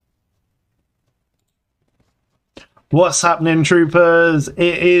What's happening, troopers? It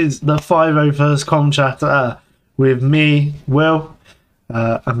is the 501st Com Chatter with me, Will,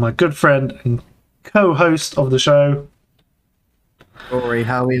 and my good friend and co-host of the show. Rory,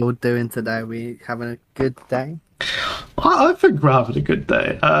 how are we all doing today? We having a good day? I think we're having a good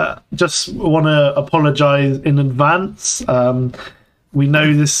day. Just want to apologise in advance. We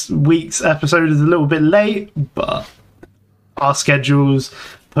know this week's episode is a little bit late, but our schedules,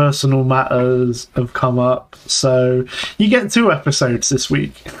 personal matters have come up, so you get 2 episodes this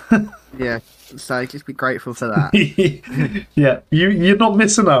week. Yeah, so just be grateful for that. Yeah, you're not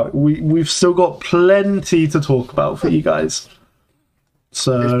missing out. We've still got plenty to talk about for you guys.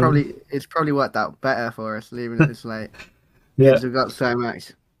 So it's probably worked out better for us, even if it's late. Yeah, because we've got so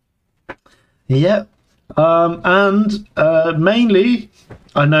much. Yeah. And mainly,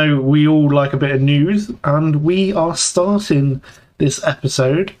 I know we all like a bit of news, and we are starting this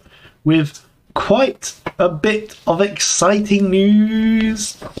episode with quite a bit of exciting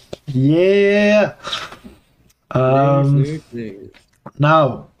news. Yeah. News.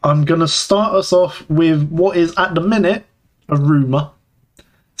 Now, I'm going to start us off with what is at the minute a rumour.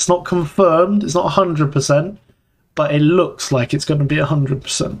 It's not confirmed, it's not 100%, but it looks like it's going to be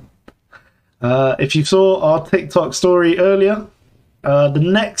 100%. If you saw our TikTok story earlier, the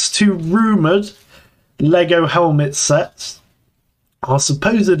next 2 rumoured Lego helmet sets are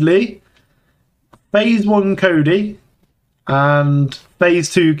supposedly Phase 1 Cody and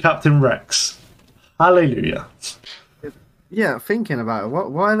Phase 2 Captain Rex. Hallelujah. Yeah, thinking about it,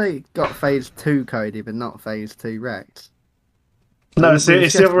 why they got Phase 2 Cody but not Phase 2 Rex? No, it's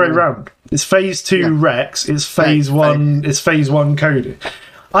the other way around. It's Phase 2 Rex, it's Phase 1 Cody.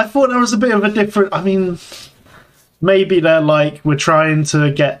 I thought there was a bit of a different... I mean, maybe they're like, we're trying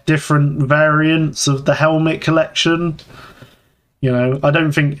to get different variants of the helmet collection. You know, I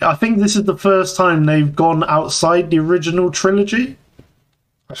think this is the first time they've gone outside the original trilogy.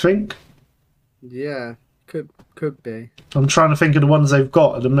 I think. Yeah, could be. I'm trying to think of the ones they've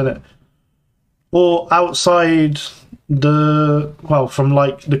got at the minute. Or outside from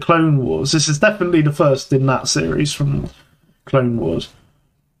like the Clone Wars. This is definitely the first in that series from Clone Wars.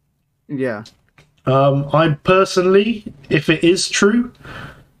 Yeah. I personally, if it is true,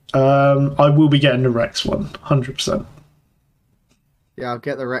 I will be getting the Rex one, 100%. Yeah, I'll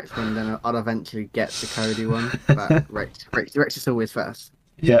get the Rex one, then I'll eventually get the Cody one. But Rex is always first.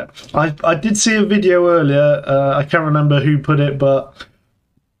 Yeah, I did see a video earlier. I can't remember who put it, but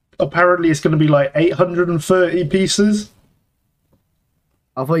apparently it's going to be like 830 pieces.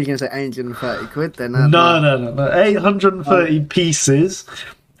 I thought you were going to say 830 quid then. No. 830 pieces.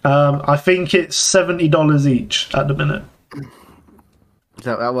 I think it's $70 each at the minute.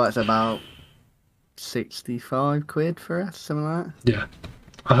 So that works about 65 quid for us, something like that. Yeah.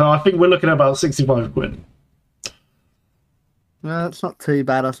 I think we're looking at about 65 quid. Well, it's not too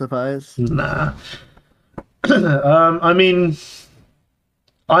bad, I suppose. Nah. I mean,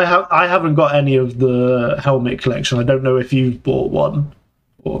 I haven't got any of the helmet collection. I don't know if you've bought one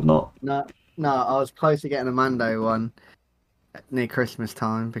or not. No, I was close to getting a Mando one near Christmas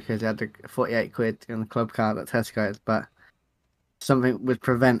time because I had the 48 quid on the club card at Tesco's, but something was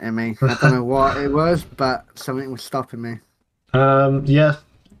preventing me. I don't know what it was, but something was stopping me. Yeah.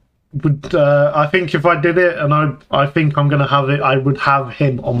 I think if I did it, and I think I'm going to have it, I would have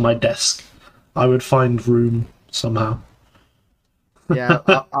him on my desk. I would find room somehow. Yeah,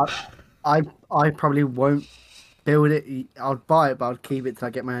 I probably won't build it. I'll buy it, but I'll keep it till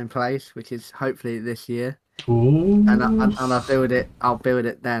I get my own place, which is hopefully this year. Ooh. And I'll build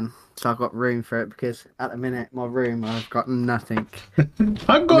it then. So I've got room for it because at the minute, my room, I've got nothing.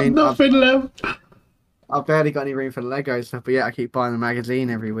 I've got nothing left. I've barely got any room for the Lego stuff, but yeah, I keep buying the magazine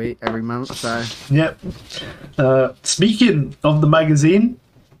every month. So yep. Speaking of the magazine,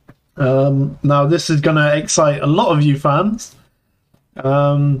 now this is going to excite a lot of you fans.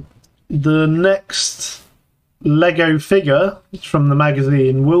 The next Lego figure from the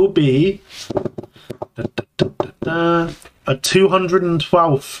magazine will be a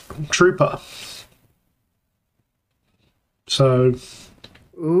 212th Trooper. So,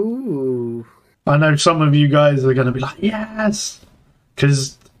 ooh. I know some of you guys are going to be like, yes!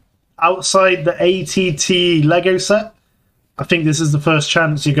 Because outside the ATT Lego set, I think this is the first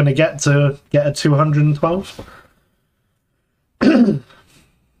chance you're going to get a 212.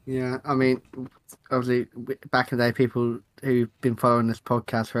 Yeah, I mean, obviously, back in the day, people who've been following this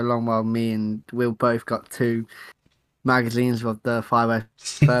podcast for a long while, me and Will both got 2 magazines of the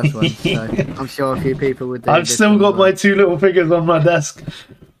 501st one, so I'm sure a few people would do. I've still got my 2 little figures on my desk.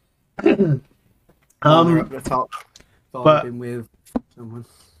 At the top, but with someone.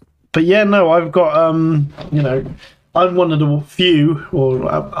 But yeah, no, I've got I'm one of the few, or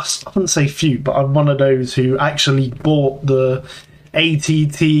I wouldn't say few, but I'm one of those who actually bought the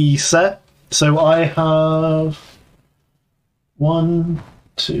ATT set. So I have one,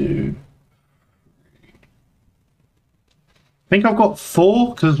 two. I think I've got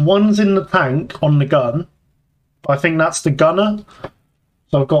four because one's in the tank on the gun. I think that's the gunner.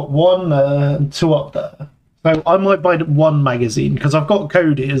 So I've got one there and two up there. So I might buy one magazine because I've got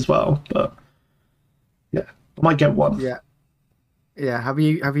Cody as well. But yeah, I might get one. Yeah. Yeah. Have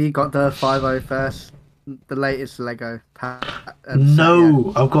you got the 501st, the latest Lego pack?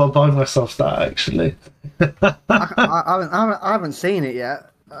 No, I've got to buy myself that actually. I haven't seen it yet.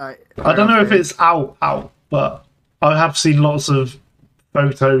 I don't know if it's out, but I have seen lots of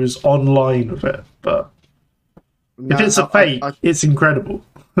photos online of it. But No, if it's a fake, it's incredible.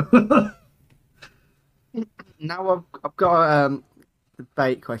 Now I've got a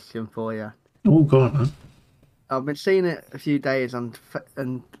debate question for you. Oh, go on, man. I've been seeing it a few days on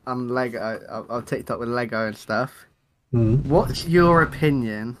Lego, on TikTok with Lego and stuff. Mm. What's your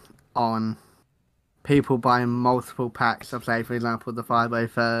opinion on people buying multiple packs of, say, for example, the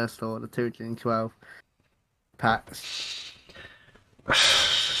 501st or the 212 packs?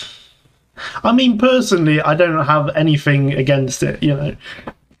 I mean, personally, I don't have anything against it. You know,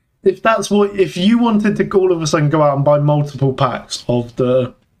 if you wanted to all of a sudden go out and buy multiple packs of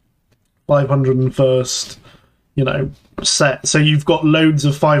the 501st, you know, set, so you've got loads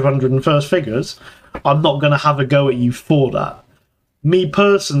of 501st figures, I'm not going to have a go at you for that. Me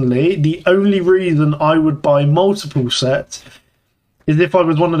personally, the only reason I would buy multiple sets is if I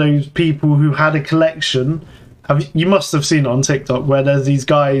was one of those people who had a collection. You must have seen it on TikTok where there's these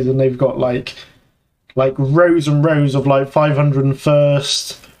guys and they've got like rows and rows of like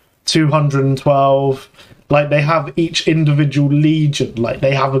 501st, 212. Like they have each individual legion. Like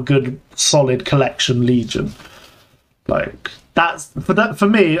they have a good solid collection legion. Like that's for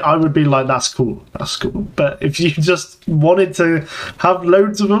me, I would be like, that's cool. But if you just wanted to have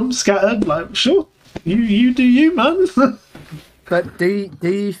loads of them scattered, like sure, you do you, man. But do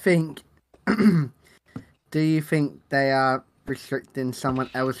you think do you think they are restricting someone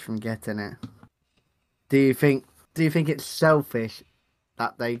else from getting it? Do you think it's selfish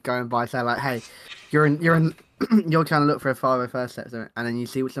that they go and buy, say, like, hey, you're trying to look for a 501st set, and then you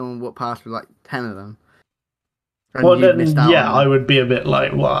see someone walk past with like 10 of them? Well, then, yeah, I would be a bit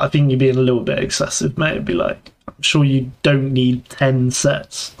like, well, I think you're being a little bit excessive, mate. It'd be like, I'm sure you don't need 10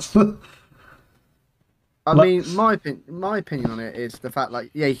 sets. I mean, my opinion on it is the fact, like,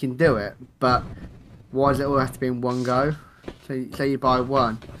 yeah, you can do it, but why does it all have to be in one go? So, say you buy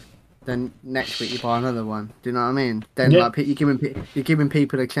one, then next week you buy another one. Do you know what I mean? Then, yeah. like, you're giving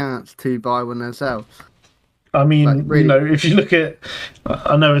people a chance to buy one themselves. I mean, like, really, you know, if you look at,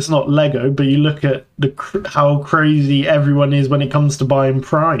 I know it's not Lego, but you look at how crazy everyone is when it comes to buying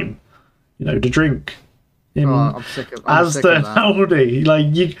Prime, you know, to drink. I'm sick of Aldi, like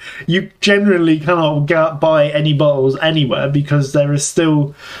you generally cannot buy any bottles anywhere because there is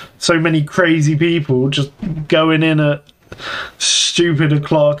still so many crazy people just going in at stupid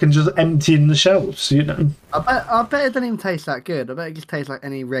o'clock and just emptying the shelves, you know. I bet it doesn't even taste that good. I bet it just tastes like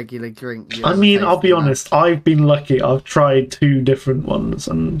any regular drink. I mean, I'll be honest, I've been lucky. I've tried 2 different ones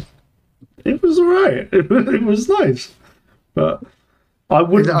and it was alright. It was nice. But I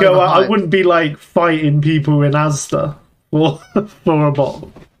wouldn't go out, I wouldn't be like fighting people in Asda for a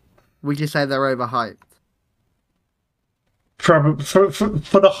bottle. Would you say they're overhyped? For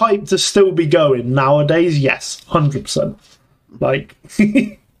the hype to still be going nowadays, yes, 100%. Like,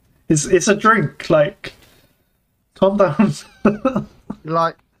 it's a drink. Like, calm down.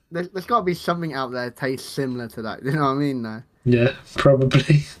 Like, there's got to be something out there that tastes similar to that. You know what I mean, though? Yeah,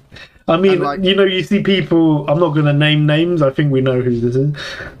 probably. I mean, like, you know, you see people. I'm not going to name names. I think we know who this is.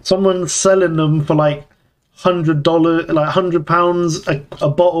 Someone's selling them for like $100, like £100 a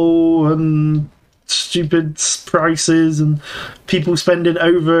bottle, and stupid prices, and people spending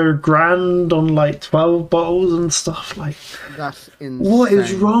over $1,000 on like 12 bottles and stuff. Like, that's insane. What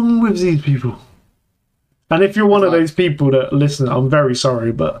is wrong with these people? And if you're one of those people that listen, I'm very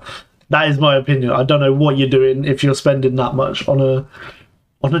sorry, but that is my opinion. I don't know what you're doing if you're spending that much on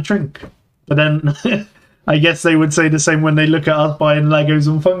a drink. But then I guess they would say the same when they look at us buying Legos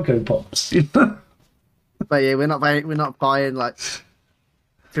and Funko Pops. You know? But yeah, we're not buying like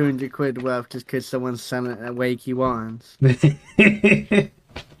 200 quid worth just because someone's selling it at Wakey Wines.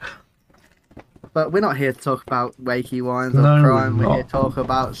 But we're not here to talk about Wakey Wines or Prime. We're here to talk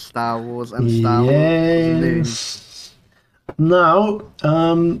about Star Wars and Star Wars news. Now,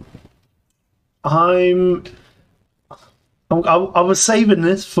 I was saving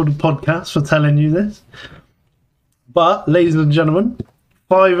this for the podcast, for telling you this. But, ladies and gentlemen,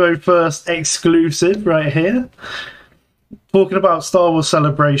 501st exclusive right here. Talking about Star Wars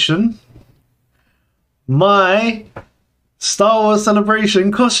Celebration. My Star Wars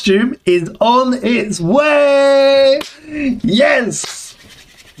Celebration costume is on its way! Yes!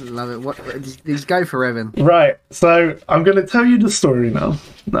 Love it. What? Just go for Evan. Right, so I'm going to tell you the story now.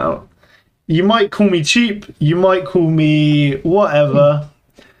 Now, you might call me cheap, you might call me whatever,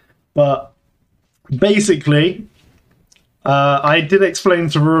 but basically, I did explain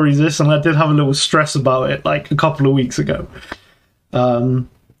to Rory this, and I did have a little stress about it like a couple of weeks ago.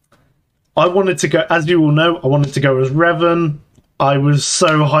 I wanted to go, as you all know, I wanted to go as Revan. I was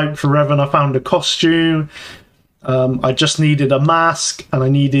so hyped for Revan. I found a costume. I just needed a mask and I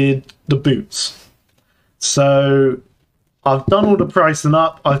needed the boots. So I've done all the pricing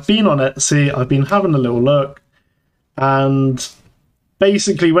up. I've been on Etsy. I've been having a little look. And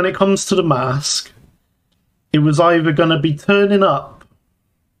basically, when it comes to the mask, it was either going to be turning up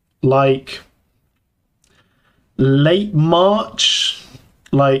like late March,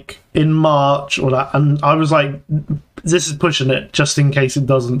 like in March or that, and I was like, this is pushing it just in case it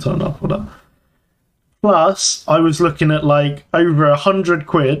doesn't turn up or that. Plus, I was looking at like over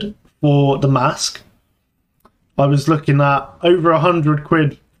 £100 for the mask. I was looking at over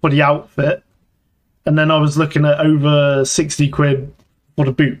 £100 for the outfit, and then I was looking at over £60 for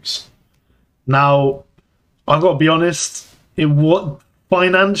the boots. Now, I've got to be honest,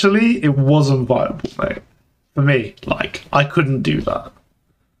 financially it wasn't viable, mate. For me, like, I couldn't do that.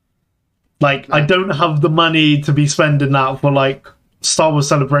 Like, I don't have the money to be spending that for, like, Star Wars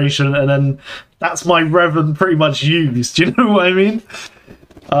Celebration, and then that's my Revan pretty much used. Do you know what I mean?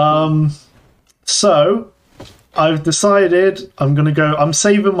 So, I've decided I'm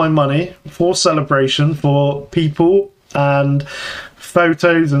saving my money for Celebration, for people and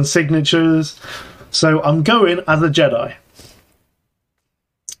photos and signatures. So, I'm going as a Jedi.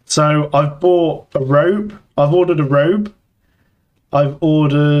 So, I've bought a robe. I've ordered a robe. I've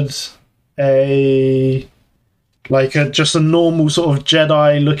ordered just a normal sort of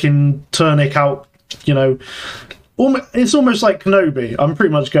Jedi looking tunic out, you know, it's almost like Kenobi. I'm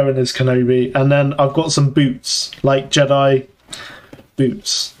pretty much going as Kenobi, and then I've got some boots, like Jedi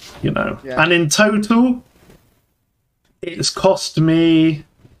boots, you know. Yeah. And in total, it's cost me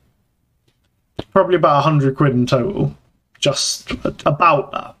probably about £100 in total, just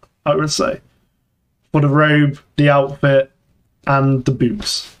about that, I would say, for the robe, the outfit, and the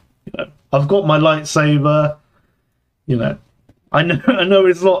boots. You know, I've got my lightsaber. You know, I know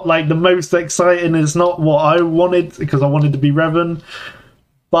it's not like the most exciting. It's not what I wanted because I wanted to be Revan,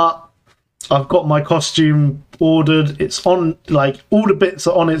 but I've got my costume ordered. It's on, like, all the bits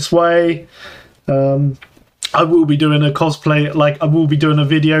are on its way. I will be doing a cosplay, like I will be doing a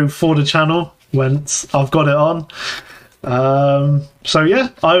video for the channel once I've got it on. So yeah,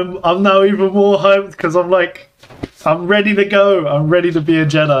 I'm now even more hyped because I'm ready to go. I'm ready to be a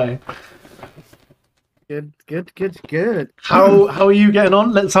Jedi. Good. How are you getting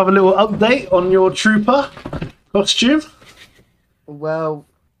on? Let's have a little update on your trooper costume. Well,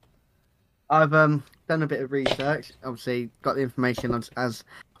 I've done a bit of research. Obviously, got the information as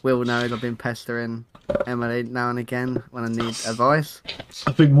Will knows. I've been pestering Emily now and again when I need advice.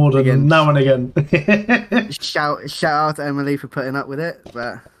 I think more than now and again. shout out to Emily for putting up with it.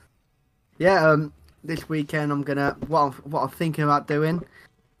 But yeah, this weekend I'm gonna what I'm thinking about doing.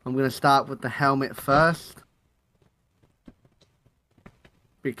 I'm going to start with the helmet first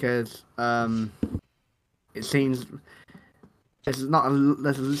because it seems it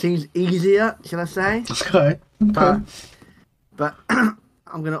seems easier, shall I say? Okay. But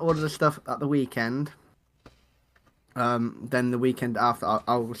I'm going to order the stuff at the weekend. Then the weekend after,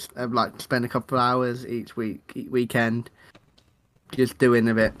 I'll like spend a couple of hours each weekend just doing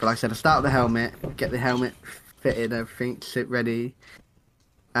a bit. But like I said, I start with the helmet, get the helmet fitted, everything, sit ready.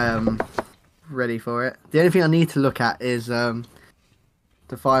 Ready for it. The only thing I need to look at is the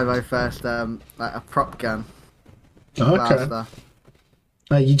 501st like a prop gun. Okay.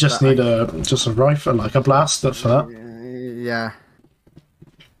 You just need just a rifle, like a blaster for that. Yeah.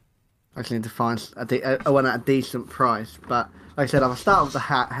 I just need to find a one at a decent price. But like I said, if I start with the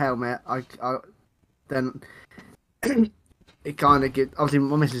helmet, I then it kind of gets. Obviously,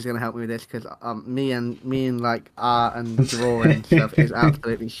 my missus is going to help me with this because me and like art and drawing and stuff is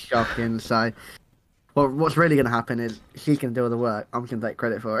absolutely shocking. So, what's really going to happen is she's going to do all the work. I'm going to take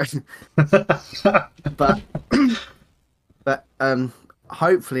credit for it. but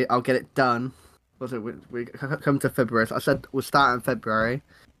hopefully I'll get it done. We come to February. So I said we'll start in February.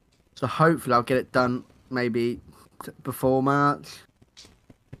 So hopefully I'll get it done maybe before March.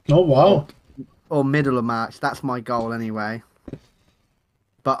 Oh wow! or middle of March. That's my goal anyway.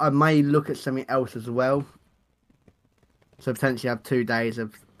 But I may look at something else as well. So potentially have 2 days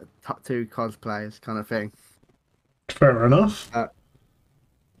of top 2 cosplayers kind of thing. Fair enough. But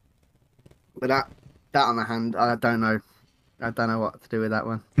that on the hand, I don't know. I don't know what to do with that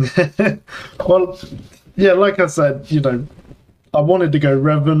one. Well, yeah, like I said, I wanted to go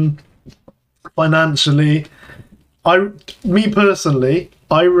Revan. Financially, me personally,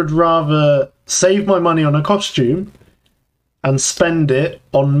 I would rather save my money on a costume and spend it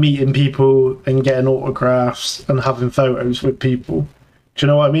on meeting people and getting autographs and having photos with people. Do you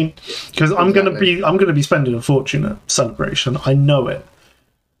know what I mean? Because I'm gonna be spending a fortune at Celebration. I know it.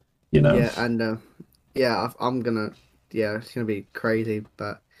 Yeah, and I'm gonna. Yeah, it's gonna be crazy,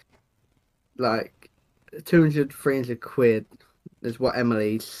 but like 200, 300 quid is what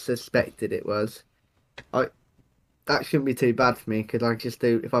Emily suspected it was. That shouldn't be too bad for me because I just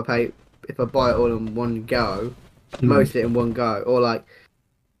do if I buy it all in one go. Most of it in one go, or like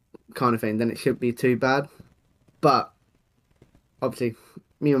kind of thing, then it shouldn't be too bad. But obviously,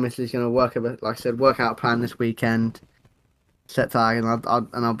 me and my missus gonna work out a plan this weekend, set target,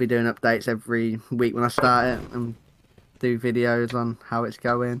 and I'll be doing updates every week when I start it and do videos on how it's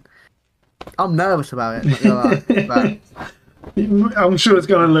going. I'm nervous about it, but I'm sure it's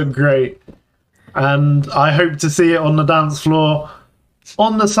gonna look great, and I hope to see it on the dance floor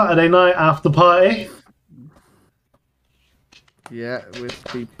on the Saturday night after party. Yeah, we'll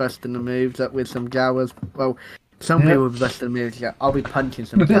be busting the moves up with some Jawas. Well, some people will be busting the moves. Yeah, I'll be punching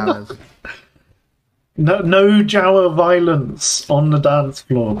some Jawas. No Jawa violence on the dance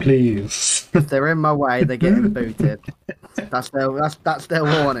floor, please. If they're in my way, they're getting booted. That's their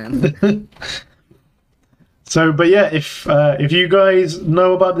warning. So, but yeah, if you guys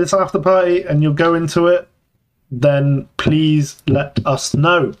know about this after party and you'll go into it, then please let us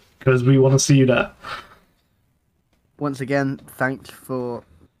know because we want to see you there. Once again, thanks for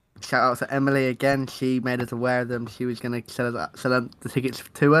shout out to Emily again. She made us aware of them. She was going to sell the tickets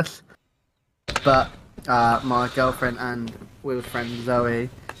to us, but my girlfriend and Will's friend Zoe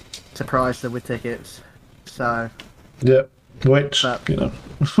surprised her with tickets. So yeah, which I'm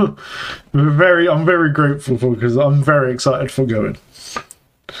very grateful for because I'm very excited for going.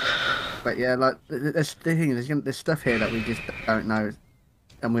 But yeah, like the thing is, there's stuff here that we just don't know,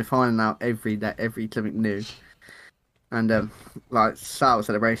 and we're finding out every day, something new. And like Star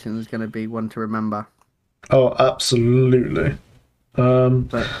Celebration is going to be one to remember. Oh, absolutely.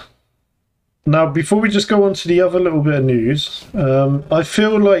 But now, before we just go on to the other little bit of news, I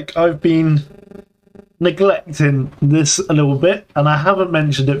feel like I've been neglecting this a little bit, and I haven't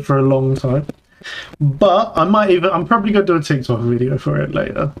mentioned it for a long time. But I'm probably going to do a TikTok video for it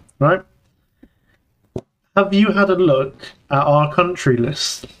later, right? Have you had a look at our country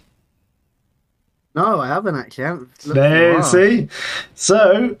list? No, I haven't actually. There, see?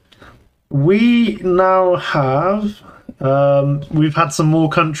 So, we now have... we've had some more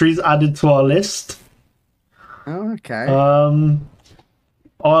countries added to our list. Oh, okay.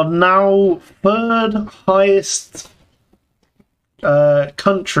 Our now third highest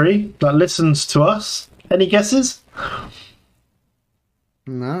country that listens to us. Any guesses?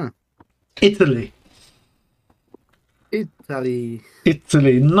 No. Italy. Italy.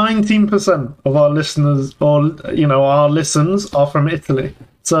 19% of our listeners, or our listens, are from Italy.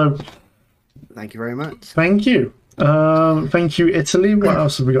 So, thank you very much. Thank you. Thank you, Italy. What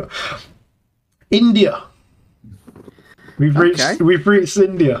else have we got? India. We've reached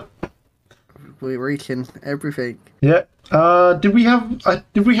India. We're reaching everything. Yeah. Did we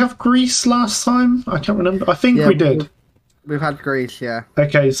have Greece last time? I can't remember. I think we did. We've had Greece, yeah.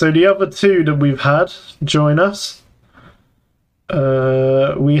 Okay, so the other two that we've had join us.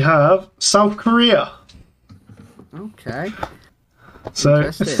 We have South Korea. Okay. So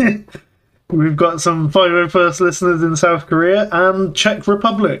we've got some 501st listeners in South Korea and Czech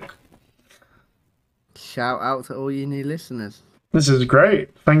Republic. Shout out to all you new listeners. This is great.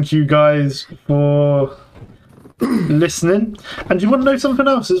 Thank you guys for listening. And do you want to know something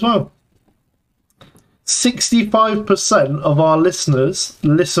else as well? 65% of our listeners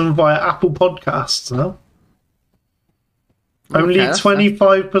listen via Apple Podcasts now. Only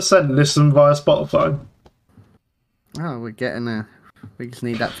 25% listen via Spotify. Oh, we're getting there. We just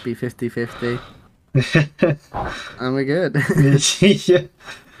need that to be 50-50. And we're good. Yeah.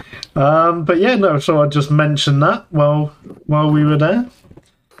 But yeah, no, so I just mentioned that while we were there.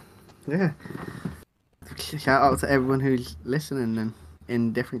 Yeah. Shout out to everyone who's listening and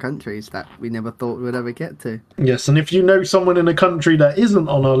in different countries that we never thought we would ever get to. Yes, and if you know someone in a country that isn't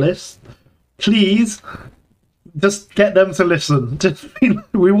on our list, please just get them to listen.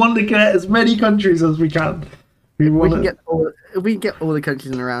 We want to get as many countries as we can. If we can get all the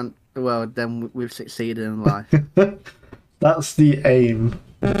countries around the world, then we've succeeded in life. That's the aim.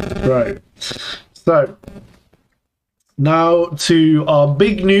 Right. So, now to our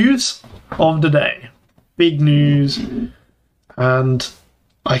big news of the day. Big news. And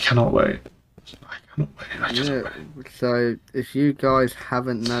I cannot wait. So, if you guys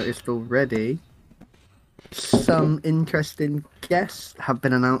haven't noticed already, some interesting guests have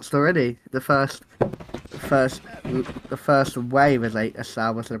been announced already. The first wave is a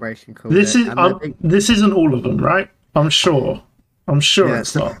Star Wars Celebration called this isn't all of them, right? I'm sure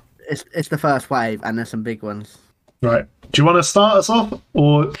it's not. It's the first wave, and there's some big ones. Right. Do you want to start us off,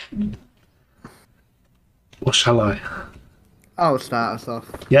 or shall I? I'll start us off.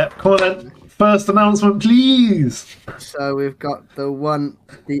 Yep. Come on then. First announcement, please. So we've got the one,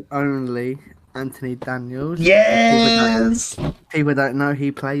 the only Anthony Daniels. Yes. People don't know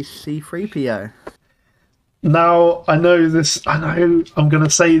he plays C-3PO. Now I know I'm going to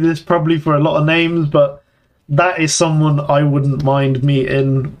say this probably for a lot of names, but that is someone I wouldn't mind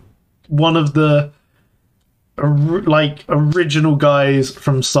meeting. One of the original guys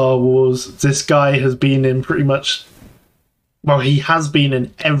from Star Wars. This guy has been in pretty much. Well, he has been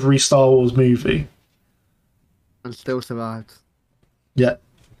in every Star Wars movie. And still survived. Yeah.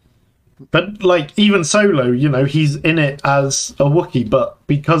 But, even Solo, he's in it as a Wookiee, but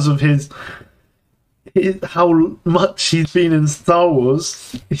because of how much he's been in Star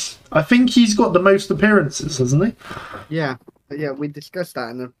Wars, I think he's got the most appearances, hasn't he? Yeah. We discussed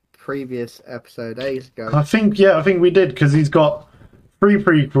that in a previous episode ages ago. I think we did, because he's got 3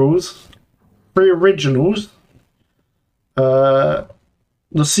 prequels, 3 originals, the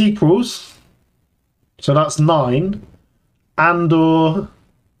sequels, so that's 9, Andor,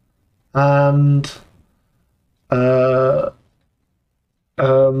 and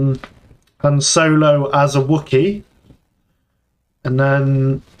Solo as a Wookiee, and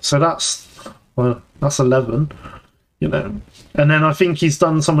then that's 11, and then I think he's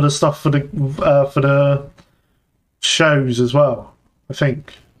done some of the stuff for the shows as well, I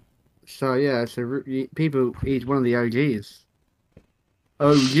think. So yeah, he's one of the OGs.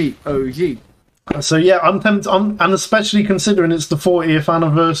 OG. So yeah, I'm tempted, and especially considering it's the 40th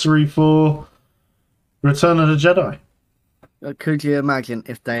anniversary for Return of the Jedi. Could you imagine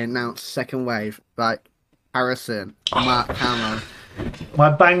if they announced second wave, like Harrison, Mark Hamill?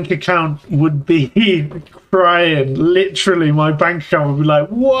 My bank account would be crying. Literally, my bank account would be like,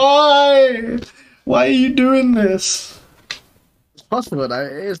 why? Why are you doing this? It's possible, though.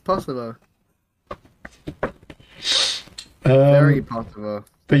 It is possible. Very possible.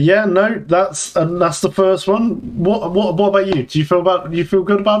 But yeah, no, that's the first one. What about you? Do you feel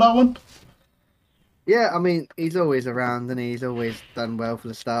good about that one? Yeah, I mean, he's always around, and he's always done well for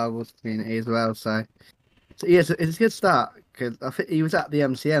the Star Wars community as well. So yeah, it's a good start, because I think he was at the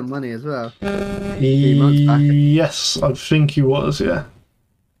MCM, wasn't he, as well? Yes, I think he was. Yeah,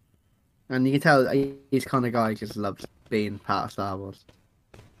 and you can tell he's the kind of guy who just loves being part of Star Wars.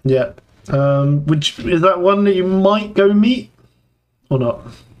 Yeah. Which is that one that you might go meet or not?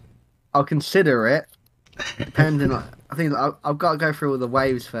 I'll consider it, depending on. I think I've got to go through all the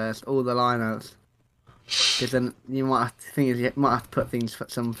waves first, all the lineups, because then you might have to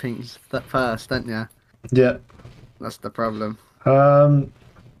put some things first, don't you? Yeah, that's the problem.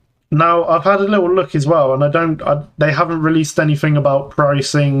 Now I've had a little look as well, and they haven't released anything about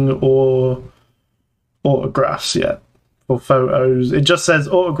pricing or autographs yet. For photos, it just says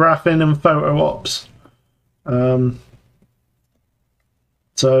autographing and photo ops.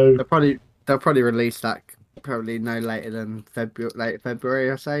 So they'll probably release that probably no later than late February,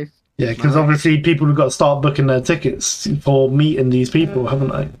 I say. Yeah, because obviously people have got to start booking their tickets for meeting these people,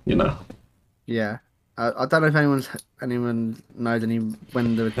 haven't they? Yeah, I don't know if anyone knows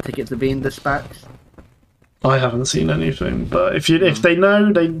when the tickets are being dispatched. I haven't seen anything, but if they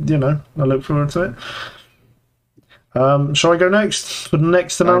know, I look forward to it. Shall I go next for the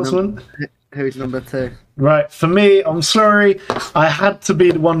next announcement? Who's number 2? Right, for me, I'm sorry, I had to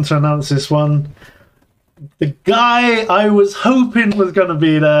be the one to announce this one. The guy I was hoping was going to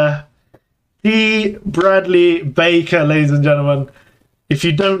be there, D. Bradley Baker, ladies and gentlemen. If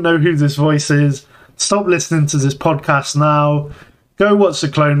you don't know who this voice is, stop listening to this podcast now. Go watch the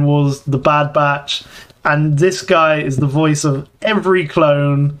Clone Wars, The Bad Batch, and this guy is the voice of every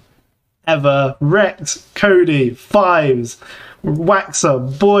clone ever. Rex, Cody, Fives,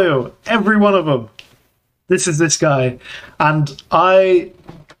 Waxer, Boyle, every one of them. This is this guy. And I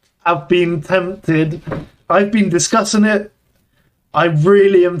have been tempted. I've been discussing it I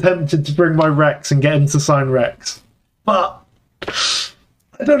really am tempted to bring my Rex and get him to sign Rex. But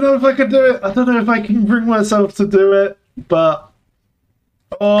I don't know if I can do it. I don't know if I can bring myself to do it. But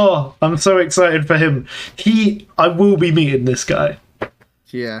oh, I'm so excited for him. I will be meeting this guy.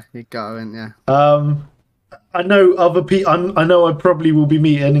 Yeah, you got it, yeah. I know other people. I know I probably will be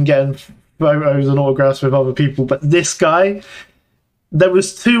meeting and getting photos and autographs with other people, but this guy, there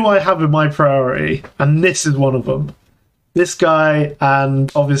was two I have in my priority, and this is one of them. This guy,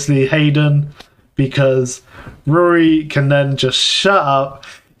 and obviously Hayden, because Rory can then just shut up.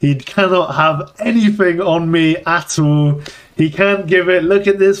 He cannot have anything on me at all. He can't give it. Look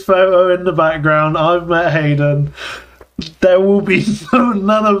at this photo in the background. I've met Hayden. There will be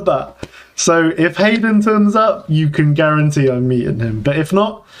none of that. So if Hayden turns up, you can guarantee I'm meeting him. But if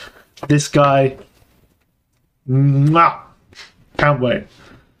not, this guy, mwah, can't wait.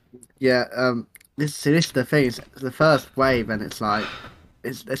 Yeah, this is the thing. It's the first wave, and it's like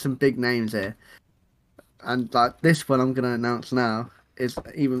there's some big names here, and like this one I'm gonna announce now is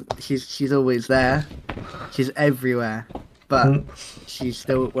even she's always there, she's everywhere, but she's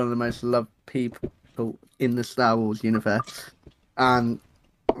still one of the most loved people in the Star Wars universe. And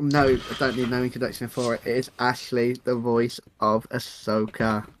no, I don't need no introduction for it. It is Ashley, the voice of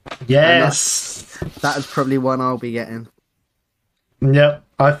Ahsoka. Yes, that is probably one I'll be getting. Yep,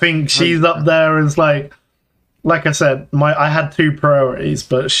 I think she's up there as like I said, I had two priorities,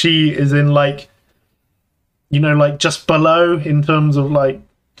 but she is in like, you know, like just below in terms of like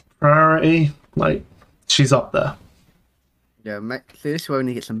priority. Like she's up there. Yeah, see, this is where we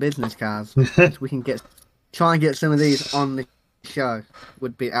need to get some business cards. We can try and get some of these on the show.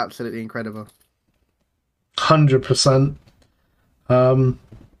 Would be absolutely incredible. 100%.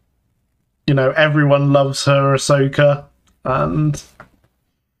 You know, everyone loves her Ahsoka, and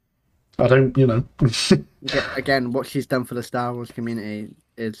I don't, you know. Again, what she's done for the Star Wars community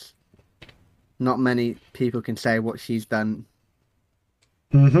is not many people can say what she's done,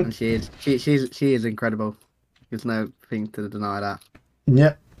 and she is incredible. There's no thing to deny that.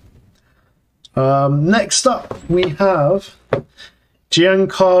 Yep. Next up, we have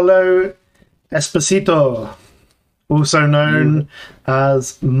Giancarlo Esposito, also known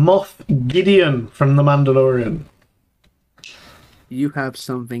as Moff Gideon from The Mandalorian. You have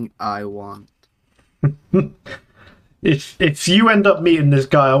something I want. If you end up meeting this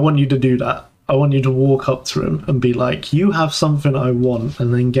guy, I want you to do that. I want you to walk up to him and be like, "You have something I want,"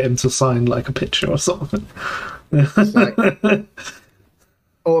 and then get him to sign like a picture or something. Like,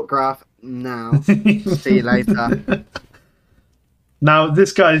 autograph now. See you later. Now,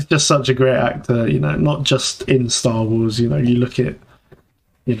 this guy is just such a great actor, you know, not just in Star Wars. You know, you look at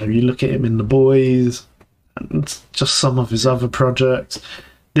him in The Boys and just some of his other projects.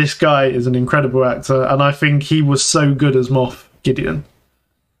 This guy is an incredible actor, and I think he was so good as Moff Gideon.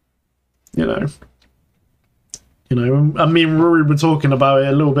 You know, I mean, Rory were talking about it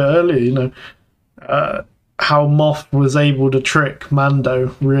a little bit earlier. You know, how Moff was able to trick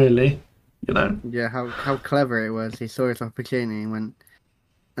Mando, really. You know, yeah, how clever it was. He saw his opportunity and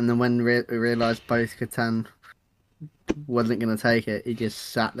then when we realised both Katan wasn't going to take it, he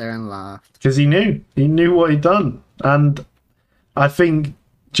just sat there and laughed because he knew what he'd done, and I think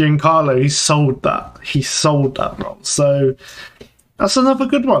Giancarlo, he sold that role. So that's another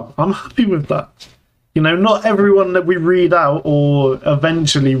good one. I'm happy with that. You know, not everyone that we read out or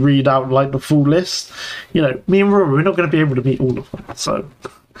eventually read out like the full list. You know, me and Rory, we're not going to be able to meet all of them. So.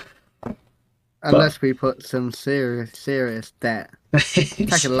 Unless we put some serious debt.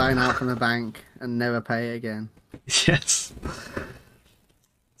 Take a loan out from the bank and never pay it again. Yes.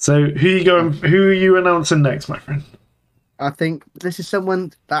 So who are you announcing next, my friend? I think this is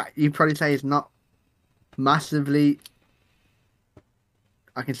someone that you probably say is not massively.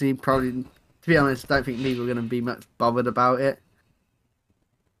 I can see probably, to be honest, I don't think people are going to be much bothered about it.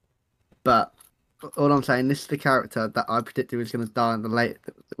 But all I'm saying, this is the character that I predicted was going to die in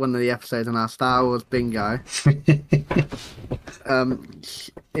one of the episodes on our Star Wars bingo.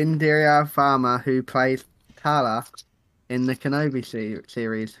 Indira Farmer, who plays Tala in the Kenobi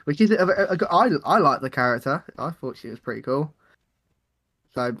series, which is I like the character. I thought she was pretty cool.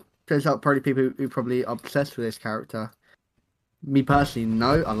 So there's probably people who probably are obsessed with this character. Me personally,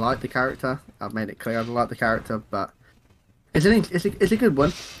 no, I like the character. I've made it clear I like the character, but it's a good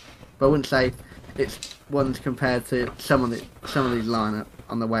one. But I wouldn't say it's one compared to some of these lineup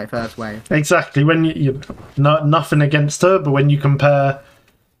on the first wave. Exactly. When you nothing against her, but when you compare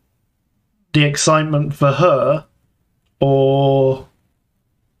the excitement for her or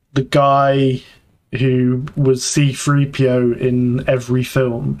the guy who was C-3PO in every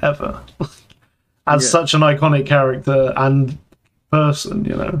film ever as such an iconic character, and person,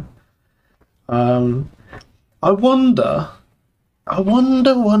 you know. I wonder.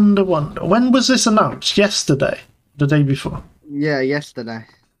 When was this announced? Yesterday? The day before? Yeah, yesterday.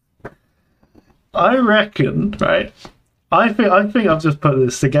 I reckon, right? I think I've just put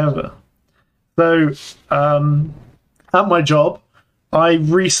this together. So, at my job, I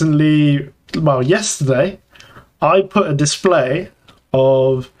recently, well, yesterday, I put a display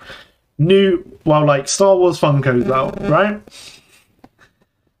of like Star Wars Funkos out, right?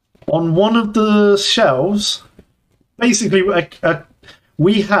 On one of the shelves, basically,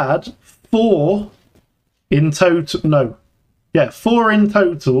 we had 4 in total. No, yeah, 4 in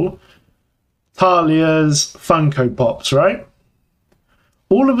total. Talia's Funko Pops, right?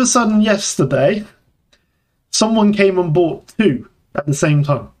 All of a sudden, yesterday, someone came and bought 2 at the same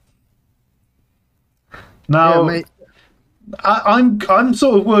time. Now, Yeah, mate. I'm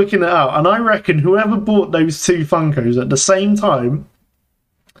sort of working it out, and I reckon whoever bought those 2 Funkos at the same time,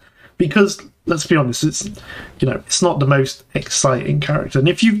 because let's be honest, it's not the most exciting character, and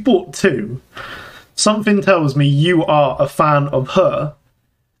if you've bought 2, something tells me you are a fan of her,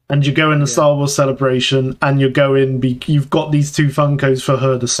 and you go in the Star Wars Celebration, and you've got these 2 Funkos for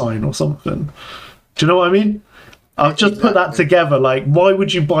her to sign or something. Do you know what I mean? I've just put that together. Like, why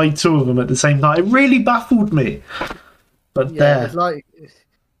would you buy 2 of them at the same time? It really baffled me. But Yeah, it's like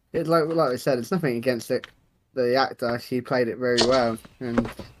I said, it's nothing against the actor. She played it very well, and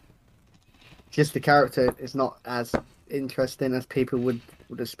just the character is not as interesting as people would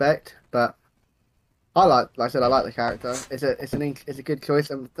expect. But like I said, I like the character. It's a good choice.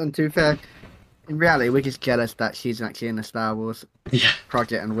 And to be fair, in reality, we're just jealous that she's actually in the Star Wars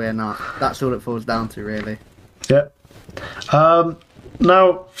project and we're not. That's all it falls down to, really. Yeah.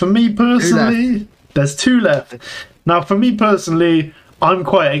 Now, for me personally, there's 2 left. Now, for me personally, I'm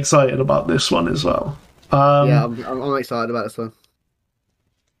quite excited about this one as well. Yeah, I'm excited about this one.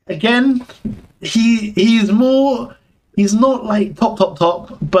 Again, he's not like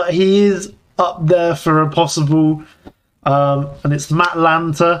top, but he is up there for a possible. And it's Matt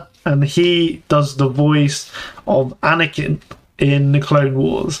Lanter, and he does the voice of Anakin in the Clone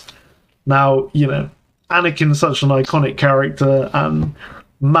Wars. Now, you know, Anakin's such an iconic character, and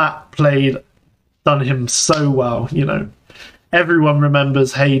Matt done him so well, you know. Everyone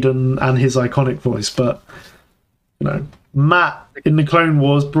remembers Hayden and his iconic voice, but, you know, Matt in the Clone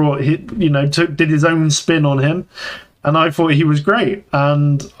Wars did his own spin on him, and I thought he was great,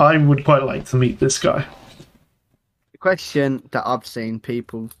 and I would quite like to meet this guy. The question that I've seen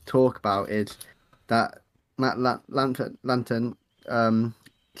people talk about is that Matt Lanter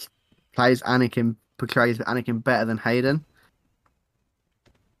portrays Anakin better than Hayden.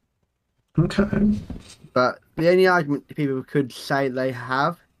 Okay. But the only argument people could say they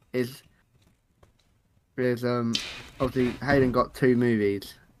have is obviously Hayden got 2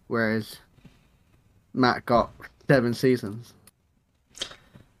 movies, whereas Matt got 7 seasons.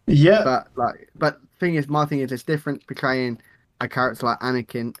 Yeah. But my thing is, it's different portraying a character like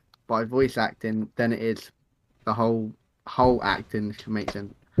Anakin by voice acting than it is the whole acting, if it makes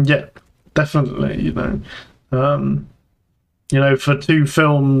sense. Yeah, definitely. For 2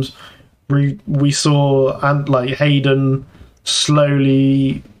 films, we saw Hayden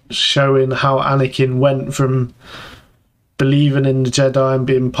slowly showing how Anakin went from believing in the Jedi and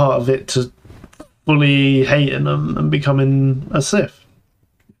being part of it to fully hating them and becoming a Sith.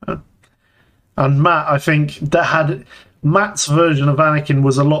 And Matt, I think Matt's version of Anakin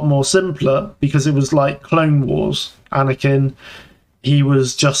was a lot more simpler, because it was like Clone Wars Anakin. He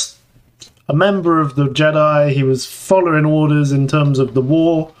was just a member of the Jedi. He was following orders in terms of the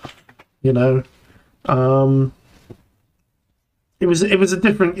war. You know, it was a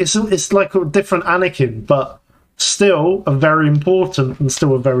different. It's like a different Anakin, but still a very important and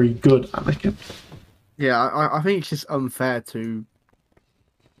still a very good Anakin. Yeah, I think it's just unfair to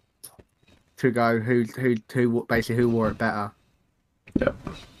go who basically who wore it better. Yeah.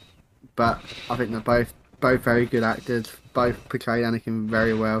 But I think they're both very good actors. Both portrayed Anakin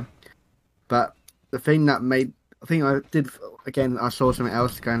very well. But the thing that I saw something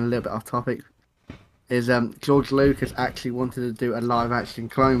else going a little bit off topic, is George Lucas actually wanted to do a live action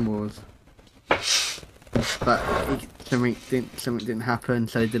Clone Wars, but something didn't happen,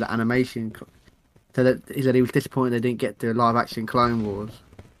 so they did an animation. So that he said he was disappointed they didn't get to do a live action Clone Wars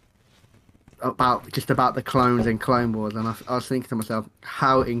about the clones in Clone Wars, and I was thinking to myself,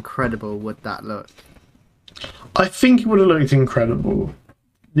 how incredible would that look? I think it would have looked incredible.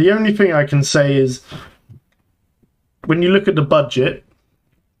 The only thing I can say is, when you look at the budget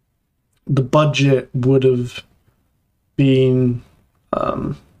would have been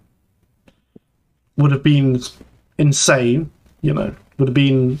insane, would have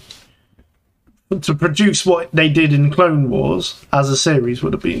been, to produce what they did in Clone Wars as a series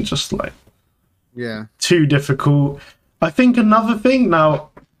would have been just like too difficult. I think another thing, now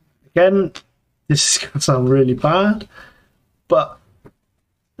again, this is going to sound really bad, but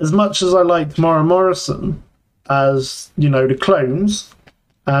as much as I liked Temuera Morrison as, the clones,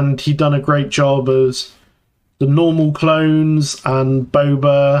 and he'd done a great job as the normal clones and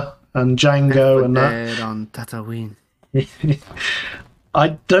Boba and Django and that. On Tatooine. I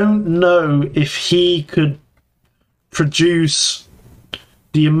don't know if he could produce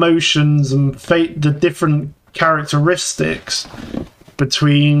the emotions and the different characteristics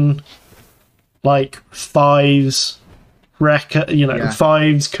between like Fives,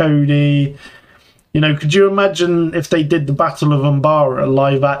 Fives, Cody. Could you imagine if they did the Battle of Umbara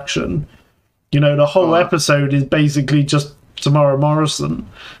live action? The whole episode is basically just Temuera Morrison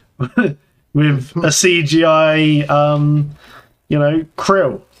with a CGI,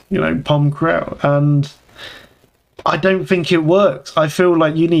 Krill, Pom Krill, and I don't think it works. I feel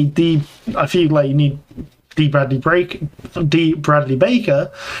like you need D. Bradley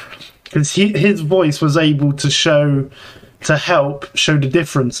Baker, because his voice was able to help show the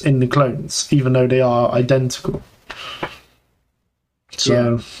difference in the clones, even though they are identical.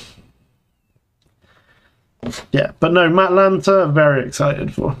 So, yeah. But no, Matt Lanter, very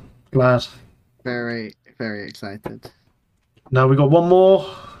excited for. Glad. Very, very excited. Now we got one more.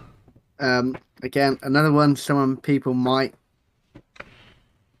 Again, another one people might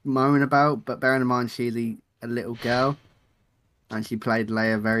moan about, but bearing in mind she's a little girl, and she played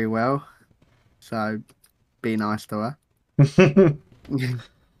Leia very well, so be nice to her.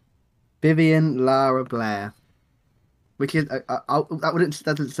 Vivian Lara Blair, which is that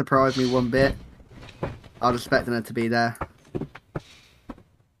doesn't surprise me one bit. I was expecting her to be there.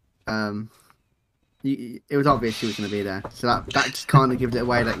 It was obvious she was going to be there, so that just kind of gives it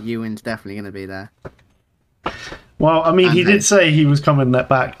away that Ewan's definitely going to be there. Well, I mean, he did say he was coming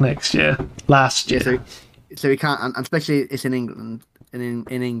back last year. So he can't, and especially it's in England, in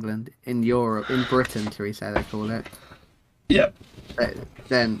England, in Europe, in Britain, shall we say they call it. Yep.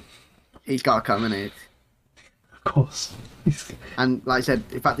 Then he's got to come, isn't he? Of course. And like I said,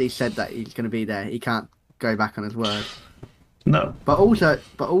 the fact that he said that he's going to be there, he can't go back on his word. No. But also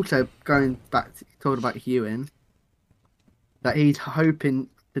going back to talking about Ewan, that he's hoping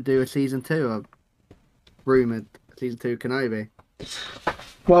to do a season 2 of rumoured season 2 Kenobi.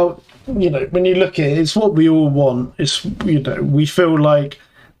 Well, when you look at it, it's what we all want. It's we feel like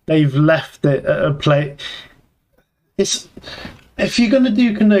they've left it at a place. It's, if you're going to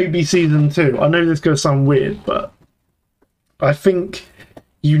do Kenobi season 2, I know this is going to sound weird, but I think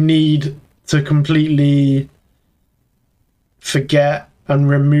you need to completely forget and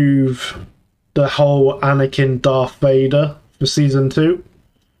remove the whole Anakin Darth Vader for season 2,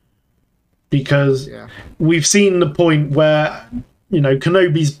 because we've seen the point where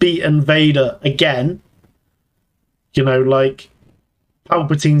Kenobi's beaten Vader again. Like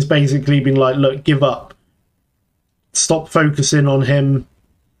Palpatine's basically been like, look, give up, stop focusing on him,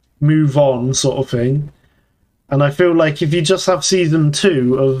 move on, sort of thing. And I feel like if you just have season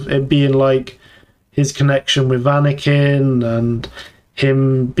 2 of it being like his connection with Anakin and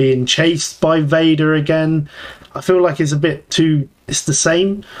him being chased by Vader again, I feel like it's a bit too, it's the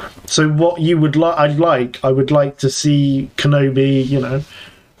same. So what you would like, I would like to see Kenobi,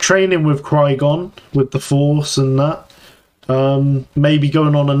 training with Qui-Gon with the Force and that. Maybe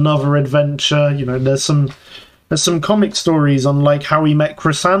going on another adventure. There's some comic stories on like how he met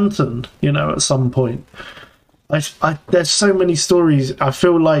Chrysanthemum, at some point. There's so many stories. I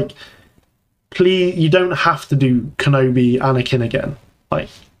feel like, please, you don't have to do Kenobi Anakin again. Like,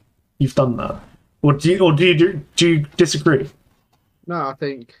 you've done that. Or do you disagree? No, I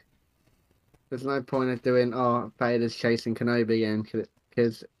think there's no point of doing Vader's chasing Kenobi again,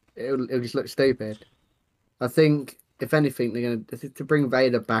 because it'll just look stupid. I think if anything, they're gonna, to bring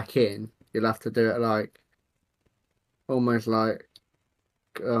Vader back in, you'll have to do it like almost like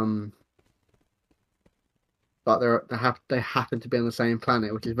they happen to be on the same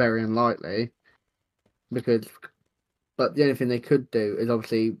planet, which is very unlikely. But the only thing they could do is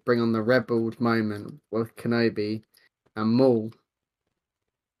obviously bring on the Rebels moment with Kenobi and Maul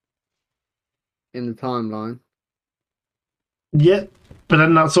in the timeline. Yeah, but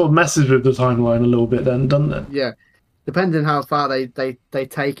then that sort of messes with the timeline a little bit then, doesn't it? Yeah, depending how far they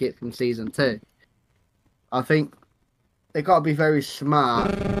take it from season 2. I think they got to be very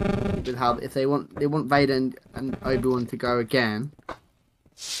smart with how, if they want Vader and Obi-Wan to go again,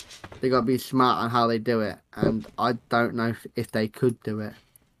 they got to be smart on how they do it, and I don't know if they could do it.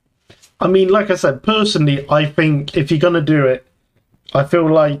 I mean, like I said, personally, I think if you're going to do it, I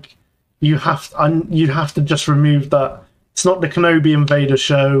feel like you have to just remove that. It's not the Kenobi and Vader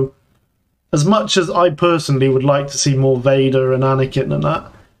show. As much as I personally would like to see more Vader and Anakin and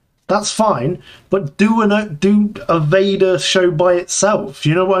that, that's fine. But do a Vader show by itself.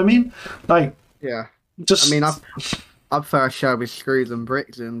 You know what I mean? Like, Yeah. just. I mean, I prefer a show with screws and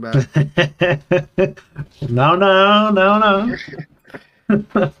bricks in, but No.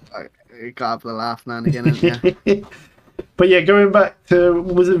 you got up the laugh now and again, haven't you? But yeah, going back to,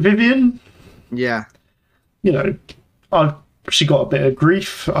 was it Vivian? Yeah. You know, she got a bit of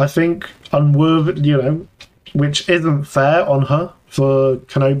grief, I think, unworthy, you know, which isn't fair on her for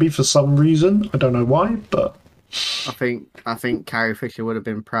Kenobi for some reason. I don't know why, but I think Carrie Fisher would have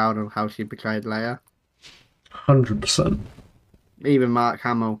been proud of how she portrayed Leia. 100%. Even Mark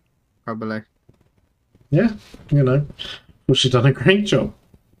Hamill, probably. Yeah, you know, well, she's done a great job.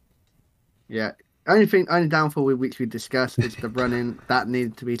 Yeah. Only downfall which we discussed is the running that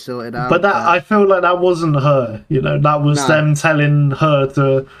needed to be sorted out. But I feel like that wasn't her. You know, that was them telling her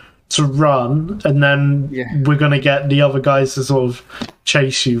to run, and then we're gonna get the other guys to sort of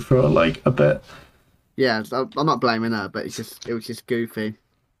chase you for like a bit. Yeah, so I'm not blaming her, but it was just goofy.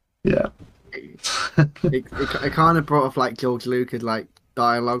 Yeah. It kind of brought off like George Lucas like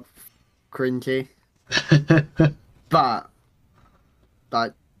dialogue cringy, but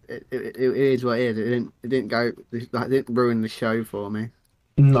like it is what it is. It didn't ruin the show for me.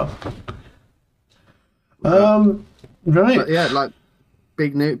 No. Right. But yeah, like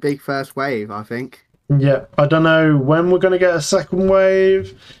big first wave, I think. Yeah, I don't know when we're gonna get a second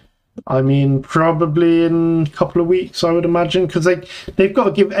wave. I mean, probably in a couple of weeks, I would imagine, because they've got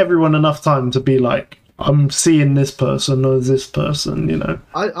to give everyone enough time to be like, I'm seeing this person or this person, you know.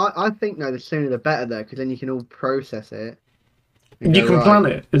 I think no, the sooner the better though, because then you can all process it. You can plan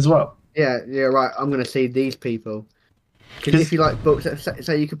it as well. Yeah, right. I'm going to see these people. Because if you like book,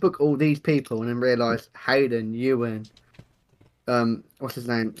 so you could book all these people and then realise Hayden, Ewan, what's his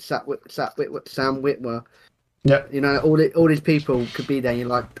name, Sam Witwer. Yeah. You know, all these people could be there. And you're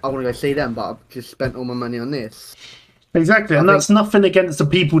like, I want to go see them, but I've just spent all my money on this. Exactly, and that's nothing against the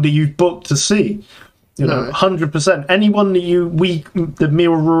people that you've booked to see. You know, 100%. Anyone that me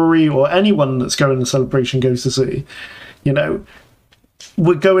or Rory or anyone that's going to Celebration goes to see, you know,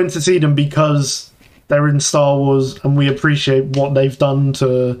 we're going to see them because they're in Star Wars and we appreciate what they've done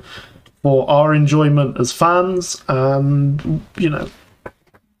for our enjoyment as fans and, you know,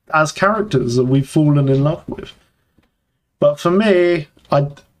 as characters that we've fallen in love with. But for me,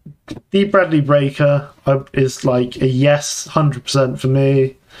 D. Bradley Baker is like a yes, 100% for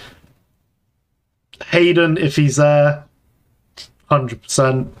me. Hayden, if he's there,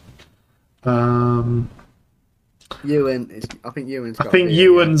 100%. I think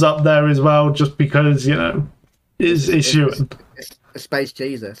Ewan's up there as well, just because, you know, it's Ewan. It's Space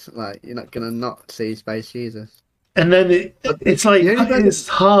Jesus. Like, you're not gonna not see Space Jesus. And then it's like it's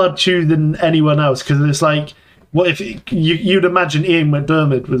hard choosing anyone else because it's like, what if you'd imagine Ian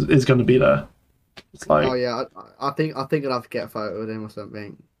McDiarmid is going to be there? It's like, oh yeah, I think I'd have to get a photo with him or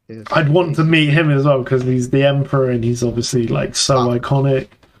something. I'd want to meet him as well because he's the Emperor and he's obviously like so iconic.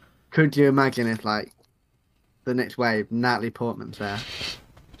 Could you imagine if like the next wave, Natalie Portman's there?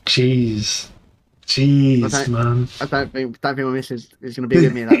 Jeez, man. I don't think my missus is going to be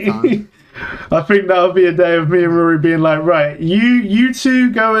with me at that time. I think that'll be a day of me and Rory being like, right, you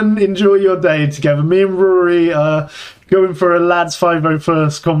two go and enjoy your day together. Me and Rory are going for a lads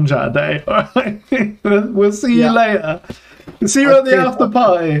 501st Comchat day. All right, we'll see you later. See you at the after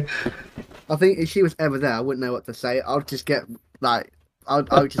party. I think if she was ever there, I wouldn't know what to say. I'll just get like, I'll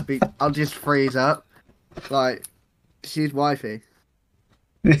just freeze up. Like, she's wifey.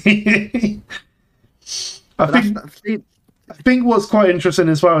 I think what's quite interesting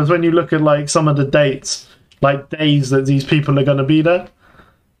as well is when you look at like some of the dates, like days that these people are going to be there.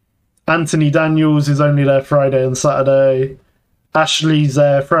 Anthony Daniels is only there Friday and Saturday. Ashley's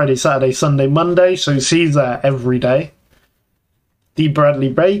there Friday, Saturday, Sunday, Monday, so she's there every day. D. Bradley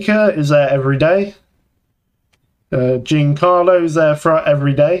Baker is there every day. Giancarlo's there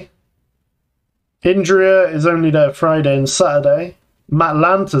every day. Indria is only there Friday and Saturday. Matt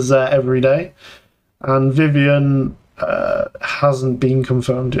Lanter's there every day. And Vivian hasn't been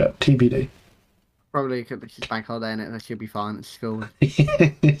confirmed yet. TBD. Probably because it's bank holiday and it she'll be fine at school.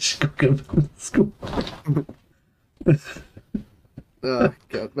 She's got to go to school. Oh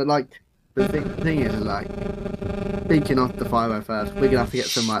god! But like the thing is, like speaking of the 501st, we're gonna have to get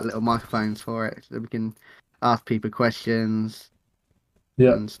some like little microphones for it so we can ask people questions.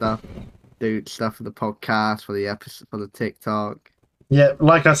 Yeah. And stuff. Do stuff for the podcast, for the episode, for the TikTok. Yeah,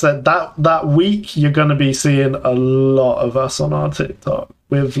 like I said, that week you're going to be seeing a lot of us on our TikTok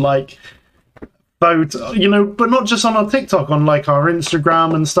with like photo, but not just on our TikTok, on like our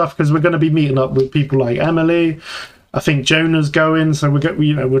Instagram and stuff, because we're going to be meeting up with people like Emily. I think Jonah's going, so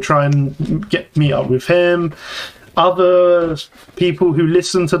we'll try and meet up with him. Other people who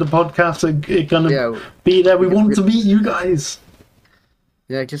listen to the podcast are going to be there. We want to meet you guys.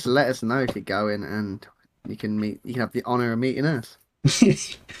 Yeah, just let us know if you're going, and you can have the honour of meeting us.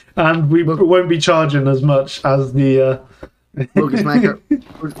 And we won't be charging as much as the. We'll just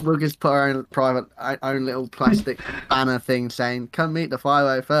we'll just put our own little plastic banner thing saying, "Come meet the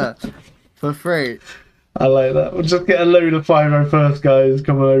 501st for free." I like that. We'll just get a load of 501st guys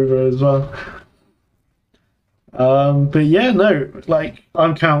coming over as well. But yeah, no, like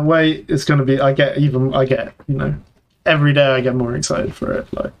I can't wait. It's gonna be. I get every day I get more excited for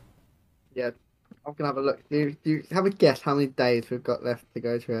it. Like, yeah, I'm gonna have a look. Do you have a guess how many days we've got left to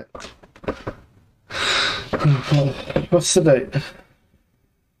go through it? What's the date?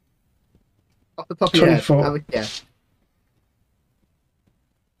 Off the top of your head, have a guess.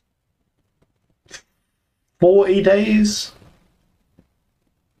 40 days?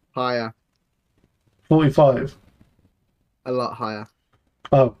 Higher. 45. A lot higher.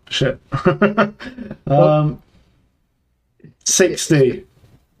 Oh shit. 60.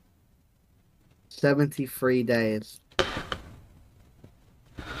 73 days.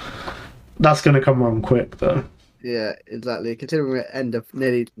 That's going to come on quick, though. Yeah, exactly. Considering we're at end of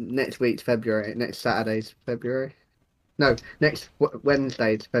nearly next week's February, next Saturday's February. No, next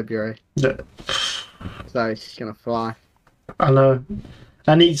Wednesday's February. Yeah. So it's just going to fly. I know.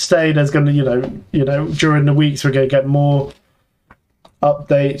 And each day there's going to, during the weeks we're going to get more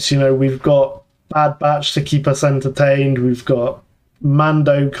updates. We've got Bad Batch to keep us entertained. We've got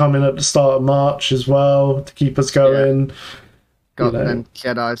Mando coming at the start of March as well to keep us going. Yeah. Got then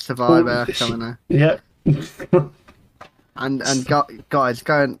Jedi Survivor coming out. Yeah. and guys,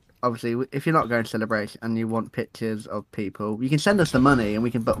 going obviously if you're not going to Celebration and you want pictures of people, you can send us the money and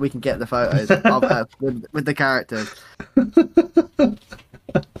we can get the photos of with the characters.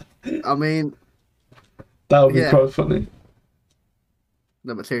 I mean, that would be quite funny.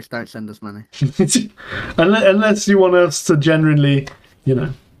 No, but seriously, don't send us money. Unless you want us to genuinely,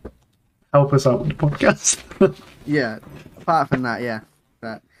 help us out with the podcast. Yeah. Apart from that, yeah.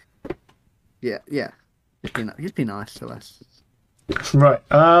 But yeah. Just be nice to us. Right.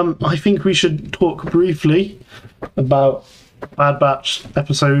 I think we should talk briefly about Bad Batch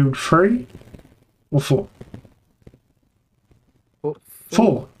episode 3 or 4.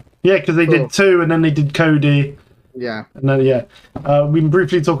 4. Yeah, because they did 2 and then they did Cody. Yeah. And then we can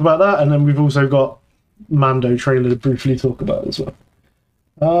briefly talk about that, and then we've also got Mando trailer to briefly talk about as well.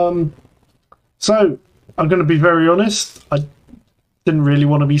 So I'm going to be very honest. I didn't really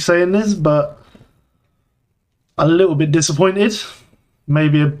want to be saying this, but a little bit disappointed.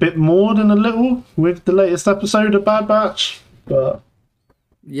 Maybe a bit more than a little with the latest episode of Bad Batch. But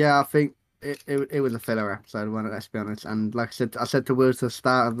yeah, I think it was a filler episode, wasn't it? Let's be honest. And like I said to Will at the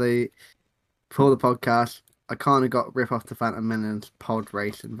start of before the podcast, I kind of got rip off the Phantom Menace pod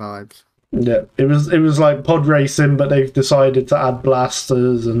racing vibes. Yeah, it was like pod racing, but they've decided to add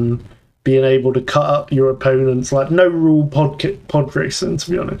blasters and being able to cut up your opponents. Like no rule pod racing,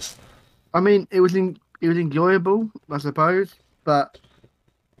 to be honest. I mean, it was enjoyable, I suppose, but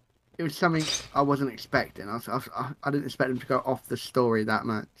it was something I wasn't expecting. I didn't expect them to go off the story that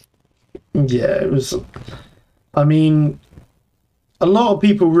much. Yeah, it was. I mean, a lot of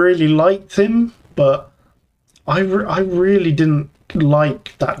people really liked him, but I really didn't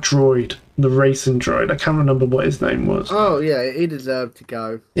like that droid, the racing droid. I can't remember what his name was. Oh yeah, he deserved to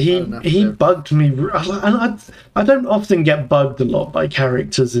go. He bugged me, and I don't often get bugged a lot by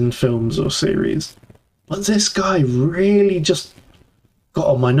characters in films or series, but this guy really just got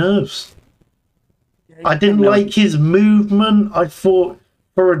on my nerves. Yeah, I didn't like his movement. I thought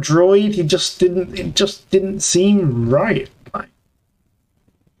for a droid, it just didn't seem right.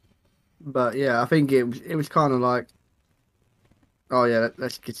 But yeah, I think it was kind of like, oh yeah,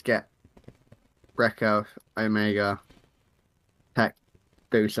 let's just get Wrecker, Omega, Tech,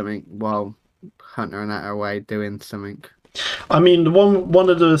 do something while Hunter and that are away doing something. I mean, one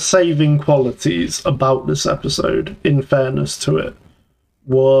of the saving qualities about this episode, in fairness to it,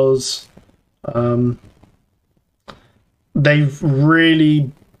 was they've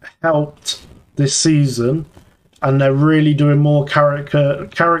really helped this season, and they're really doing more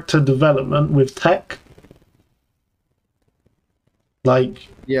character development with Tech. Like,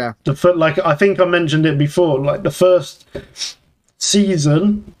 yeah, I think I mentioned it before. Like the first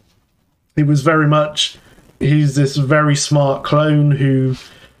season, it was very much he's this very smart clone who,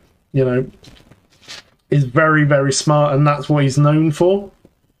 you know, is very, very smart, and that's what he's known for.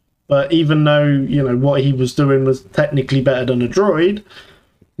 But even though, you know, what he was doing was technically better than a droid,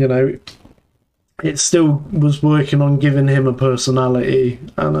 you know, it still was working on giving him a personality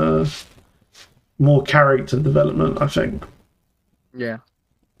and a more character development, I think. Yeah.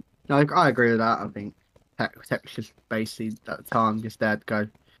 No, I agree with that. I think Tech was just basically at the time just there to go,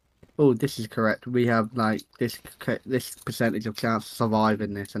 oh, this is correct. We have like this percentage of chance to survive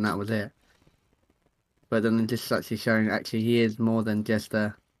in this, and that was it. But then just actually showing actually he is more than just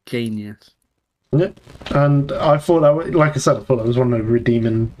a genius. Yeah, and I thought that, like I said, I thought that was one of the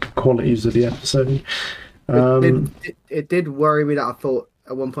redeeming qualities of the episode. It did worry me that I thought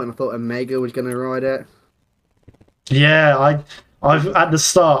at one point Omega was going to ride it. Yeah, I've at the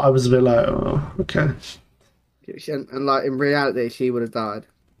start I was a bit like, oh, okay. And like in reality, she would have died.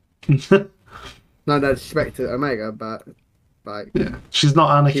 No disrespect to Omega, but like, yeah, she's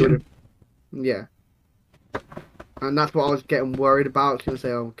not Anakin. Yeah. And that's what I was getting worried about. She would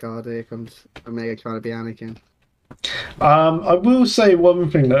say, "Oh God, here comes Omega trying to be Anakin." I will say one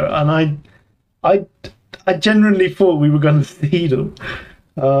thing though, and I genuinely thought we were going to see them.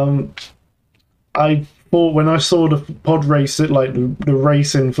 I thought when I saw the pod race, like the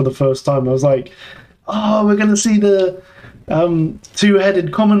racing for the first time, I was like, "Oh, we're going to see the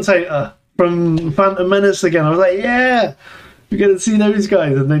two-headed commentator from Phantom Menace again." I was like, "Yeah, we're going to see those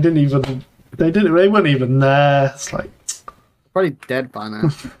guys," and they weren't even there. It's like, probably dead by now.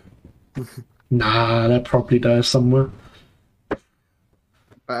 Nah, they're probably there somewhere.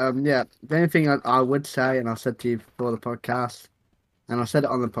 But yeah, the only thing I would say, and I said to you before the podcast, and I said it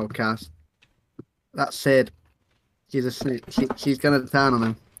on the podcast, that Sid, she's a snitch. She's going to turn on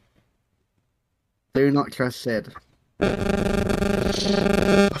him. Do not trust Sid.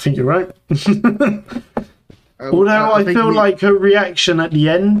 I think you're right. Although I feel like her reaction at the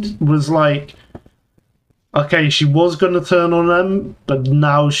end was like, okay, she was going to turn on them, but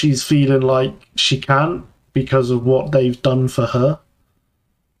now she's feeling like she can't because of what they've done for her.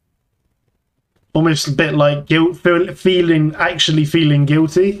 Almost a bit like actually feeling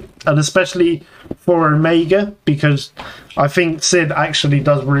guilty, and especially for Omega, because I think Sid actually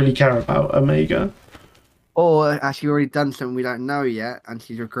does really care about Omega. Or has she already done something we don't know yet, and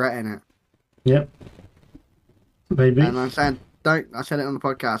she's regretting it? Yep. Maybe. And I'm saying, I said it on the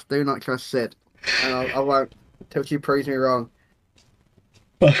podcast, do not trust Sid. And I won't until she proves me wrong.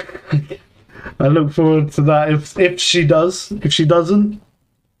 I look forward to that if she does. If she doesn't,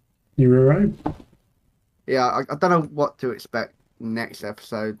 you were right. Yeah, I don't know what to expect next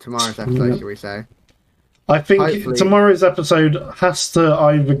episode, tomorrow's episode, shall we say. I think Hopefully. Tomorrow's episode has to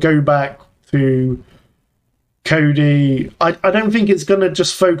either go back to Cody. I don't think it's going to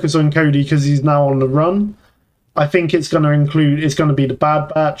just focus on Cody because he's now on the run. I think it's going to be the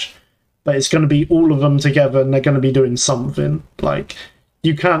Bad Batch, but it's going to be all of them together, and they're going to be doing something. Like,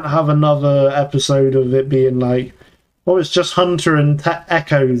 you can't have another episode of it being like, oh, it's just Hunter and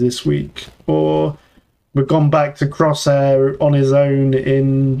Echo this week, or we've gone back to Crosshair on his own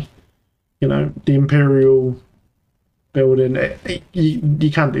in, you know, the Imperial building.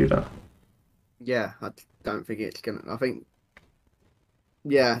 You can't do that. Yeah, I don't think it's going to... I think...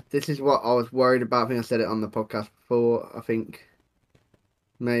 Yeah, this is what I was worried about. I think I said it on the podcast before. I think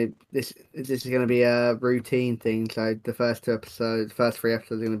maybe this is going to be a routine thing. So the first 3 episodes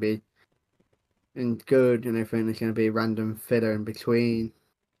are going to be good, and everything is going to be random filler in between.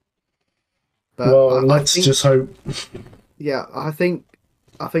 But well, let's just hope. Yeah, I think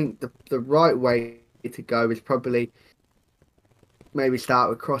the right way to go is probably maybe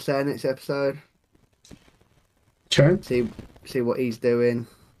start with Crosshair next episode. Okay. See what he's doing,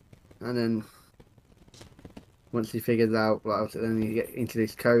 and then once he figures out what else, then you get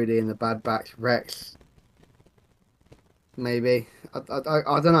introduce Cody and the Bad Batch, Rex. Maybe I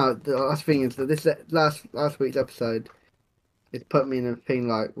don't know. The last thing is that this last week's episode, it put me in a thing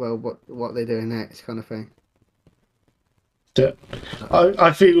like, well, what they doing next, kind of thing. Yeah.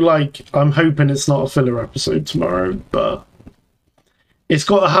 I feel like I'm hoping it's not a filler episode tomorrow, but it's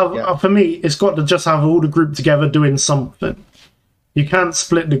got to have for me. It's got to just have all the group together doing something. You can't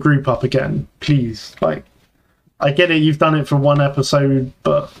split the group up again, please. Like, I get it, you've done it for one episode,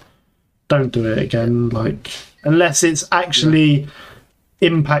 but don't do it again. Like, unless it's actually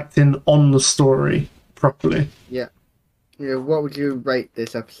impacting on the story properly. Yeah. Yeah. What would you rate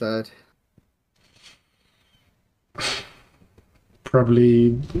this episode?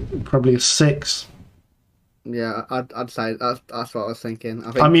 Probably a 6. Yeah, I'd say that's what I was thinking.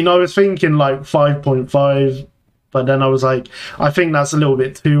 I mean, I was thinking like 5.5, but then I was like, I think that's a little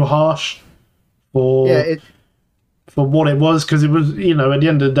bit too harsh for Yeah, for what it was, because it was, you know, at the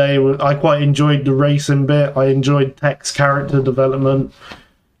end of the day, I quite enjoyed the racing bit. I enjoyed Tech's character development,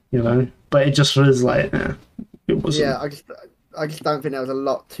 you know, but it just was like, it wasn't. yeah. I just don't think there was a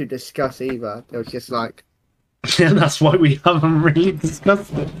lot to discuss either. It was just like, And that's why we haven't really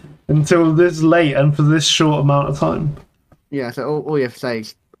discussed it until this late and for this short amount of time. yeah. So all you have to say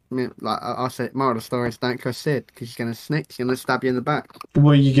is, like I said, moral of the story is don't trust Sid because she's gonna snitch. She's gonna stab you in the back.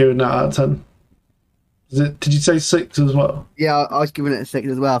 What are you giving that out of 10? Did you say 6 as well? Yeah, I was giving it a 6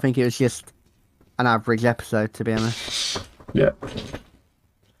 as well. I think it was just an average episode, to be honest. Yeah.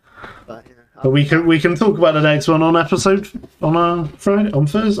 But, But we can talk about the next one on episode on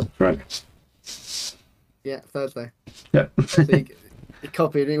Thursday. yeah, Thursday. Yeah. So you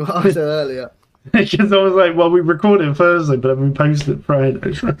copied me what I said earlier. Because I was like, well, we recorded Thursday, but then we posted Friday.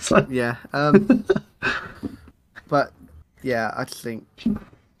 It's like, Yeah. But yeah, I just think.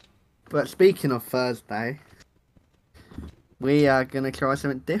 But speaking of Thursday, we are gonna try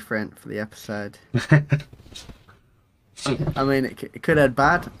something different for the episode. I mean, it could end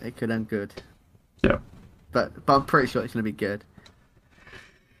bad, it could end good. yeah. But I'm pretty sure it's gonna be good.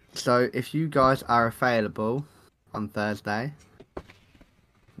 So if you guys are available on Thursday,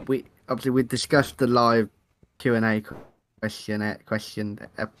 we discussed the live Q&A question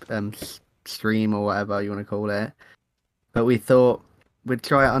stream or whatever you want to call it. But we thought we'd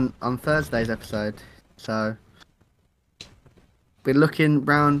try it on Thursday's episode. So we're looking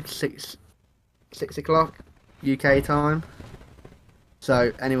around 6 o'clock UK time.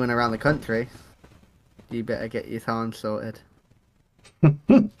 So anyone around the country, you better get your time sorted.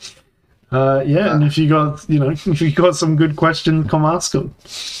 And if you got some good questions, come ask them.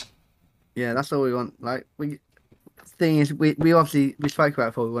 Yeah, that's all we want. Like we obviously spoke about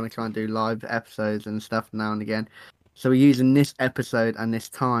before. We want to try and do live episodes and stuff now and again. So we're using this episode and this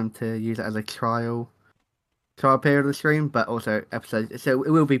time to use it as a trial period of the stream, but also episodes. So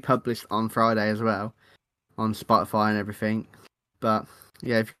it will be published on Friday as well on Spotify and everything. But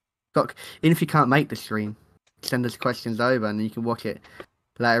yeah, even if you can't make the stream, send us questions over and you can watch it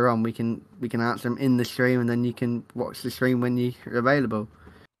later on. We can answer them in the stream and then you can watch the stream when you're available.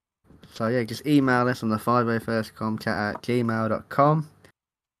 So yeah, just email us on the 501stcomchat@gmail.com.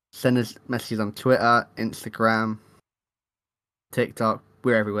 Send us messages on Twitter, Instagram, TikTok.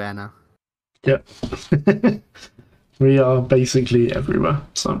 We're everywhere now. Yep. We are basically everywhere.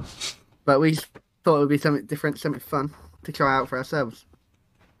 So, but we thought it would be something different, something fun to try out for ourselves.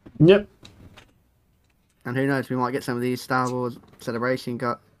 yep. And who knows, we might get some of these Star Wars Celebration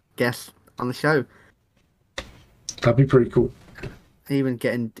guests on the show. That'd be pretty cool. Even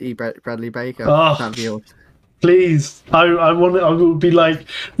getting E. Bradley Baker. Oh. That'd be awesome. Please, I would be like,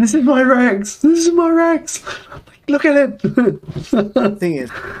 this is my Rex. Look at it. The thing is,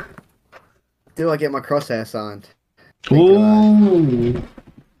 do I get my crosshair signed? Ooh,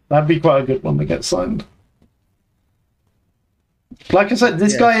 that'd be quite a good one to get signed. Like I said,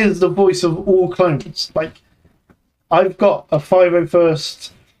 this guy is the voice of all clones. Like, I've got a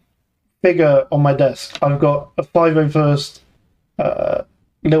 501st figure on my desk. I've got a 501st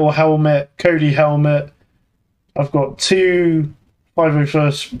little helmet, Cody helmet. I've got 2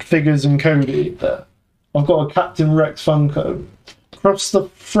 501st figures in Cody there. I've got a Captain Rex Funko. Across the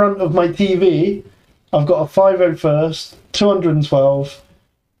front of my TV, I've got a 501st, 212,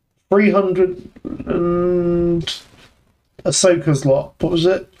 300, and Ahsoka's lot. What was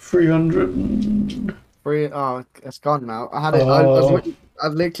it? 300. Oh, it's gone now. I had it.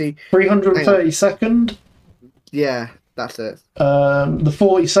 I've literally 332nd. Yeah, that's it. The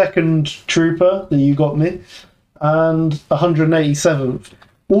 42nd Trooper that you got me, and 187th.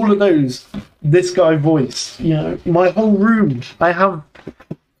 All of those, this guy voiced. You know, my whole room, I have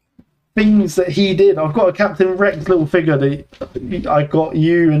things that he did. I've got a Captain Rex little figure that I got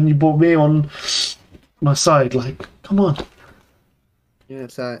you, and you bought me on my side. Like, come on. Yeah,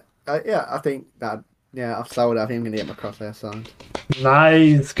 so I think that. Yeah, I've sold it. I think I'm gonna get my crosshair signed.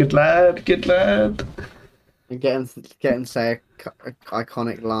 Nice, good lad. And get him say a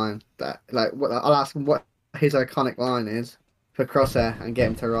iconic line that, like, what I'll ask him what his iconic line is for crosshair and get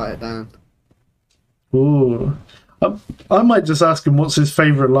him to write it down. Ooh, I might just ask him what's his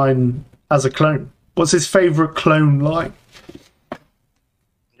favourite line as a clone. What's his favourite clone line?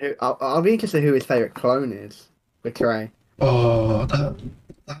 I'll be interested who his favourite clone is with Trey. Oh,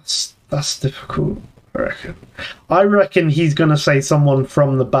 that's difficult. I reckon he's gonna say someone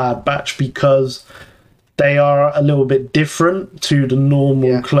from the Bad Batch because they are a little bit different to the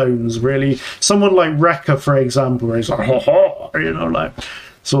normal clones. Really, someone like Wrecker, for example, is like, you know, like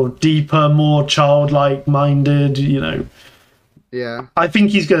sort of deeper, more childlike minded. You know, Yeah. I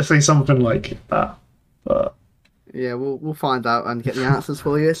think he's going to say something like that. But Yeah, we'll find out and get the answers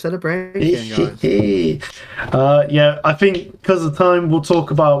for you. Celebration, guys. yeah, I think because of time, we'll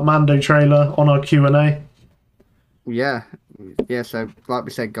talk about Mando trailer on our Q&A. Yeah. Yeah, so like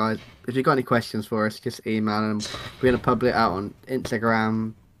we said, guys, if you've got any questions for us, just email them. We're going to publish it out on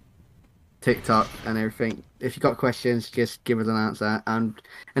Instagram, TikTok, and everything. If you've got questions, just give us an answer. And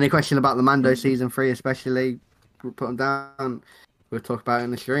any question about the Mando Season 3 especially, we'll put them down. We'll talk about it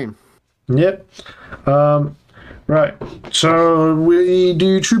in the stream. Yep. Right. So we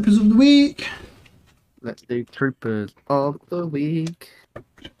do Troopers of the Week. Let's do Troopers of the Week.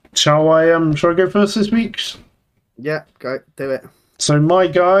 Shall I go first this week? Yeah, go do it. So my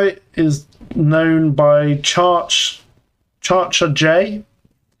guy is known by Charcha J.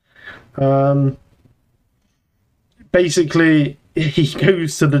 Basically, he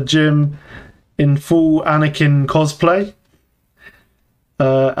goes to the gym in full Anakin cosplay,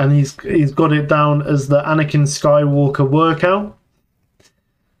 and he's got it down as the Anakin Skywalker workout.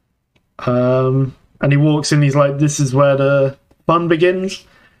 And he walks in, he's like, "This is where the fun begins,"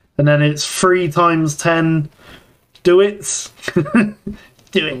 and then it's 3 times 10. Do it.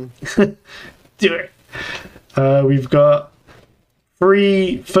 Do it. Do it. We've got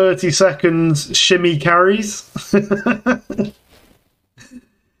 3 30-second shimmy carries.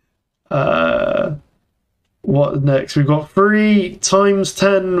 What next? We've got 3 times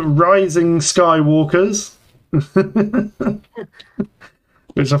 10 rising Skywalkers.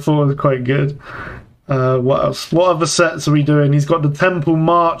 Which I thought was quite good. What else? What other sets are we doing? He's got the Temple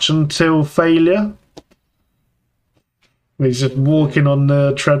March until failure. He's just walking on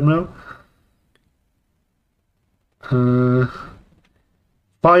the treadmill.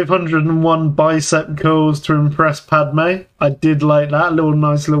 501 bicep curls to impress Padme. I did like that.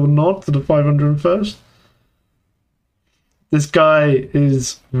 Nice little nod to the 501st. This guy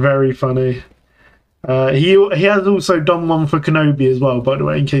is very funny. He has also done one for Kenobi as well, by the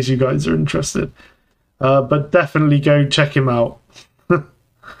way, in case you guys are interested. But definitely go check him out.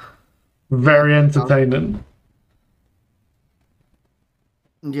 Very entertaining.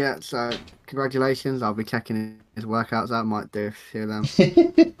 Yeah, so congratulations. I'll be checking his workouts out. Might do a few of them.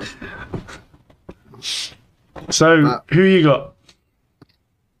 So, who you got?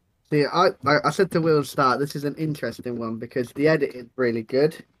 See, I said to Will at the start, this is an interesting one because the edit is really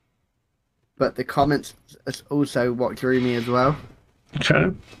good, but the comments is also what drew me as well.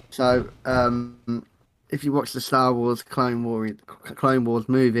 Okay. So, if you watch the Star Wars Clone Wars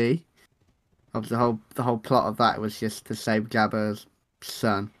movie, obviously the whole plot of that was just to save Jabba's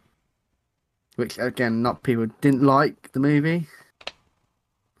son, which again, not people didn't like the movie.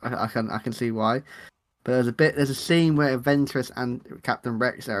 I can see why, but there's a scene where Ventress and Captain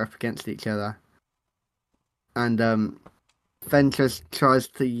Rex are up against each other, and Ventress tries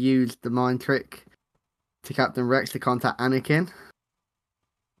to use the mind trick to Captain Rex to contact Anakin,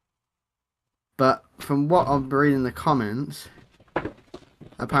 but from what I'm reading in the comments,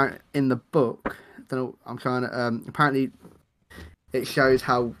 apparently in the book, apparently it shows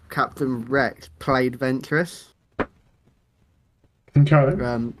how Captain Rex played Ventress. Okay.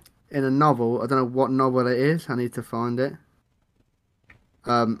 In a novel, I don't know what novel it is. I need to find it.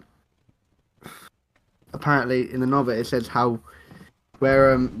 Apparently, in the novel, it says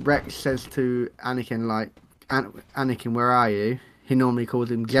where Rex says to Anakin, like, Anakin, where are you? He normally calls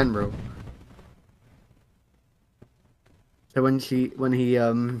him General. So when he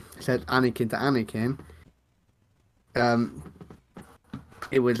said Anakin to Anakin,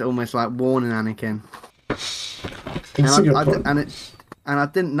 it was almost like warning Anakin. And I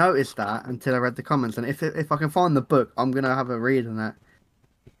didn't notice that until I read the comments. And if I can find the book, I'm gonna have a read on that.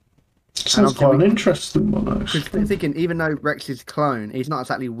 Sounds quite an interesting one, actually. I'm thinking, even though Rex is a clone, he's not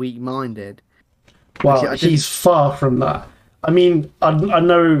exactly weak-minded. Well, he's far from that. I mean, I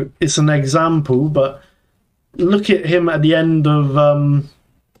know it's an example, but look at him at the end of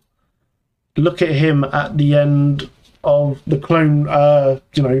the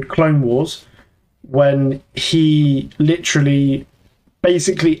Clone Wars, when he literally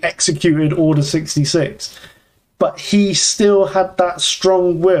basically executed Order 66, but he still had that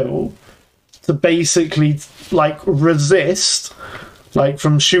strong will to basically like resist, like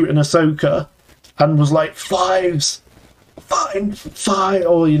from shooting Ahsoka, and was like fine,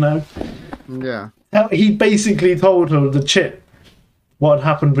 or yeah. He basically told her the chip, what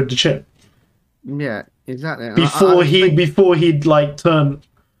happened with the chip. Yeah, exactly. Before he'd like turn,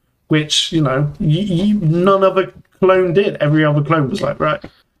 which none other clone did. Every other clone was like, right.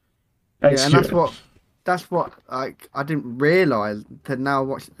 Execute. Yeah, and that's what like I didn't realize that now.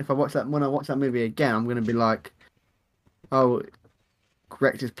 When I watch that movie again, I'm gonna be like, oh,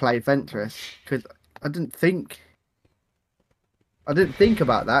 Rex has played Ventress, because I didn't think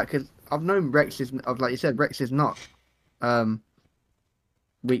about that, because I've known Rex is, like you said, Rex is not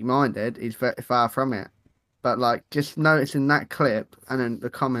weak-minded. He's far from it. But like just noticing that clip and then the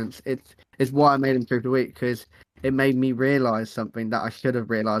comments, it's why I made him Troop of the Week, because it made me realise something that I should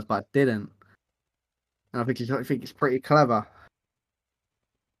have realised but I didn't. And I think it's pretty clever.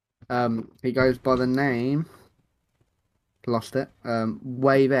 He goes by the name, lost it.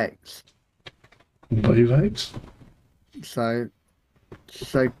 Wave X. Wave X. So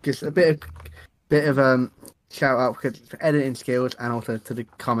just a bit of shout out for editing skills and also to the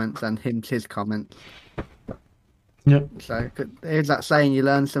comments and his comments. Yep. So here's that saying: you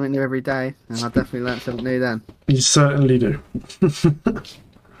learn something new every day, and I definitely learned something new then. You certainly do.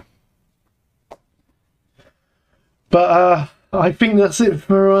 But I think that's it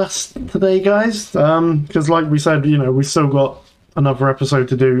for us today, guys. Because like we said, we still got another episode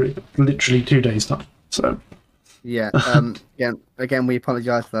to do, literally 2 days time. So yeah. Again, we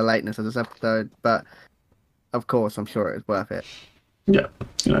apologise for the lateness of this episode, but of course, I'm sure it was worth it. Yeah,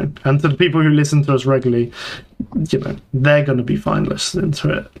 and to the people who listen to us regularly, they're going to be fine listening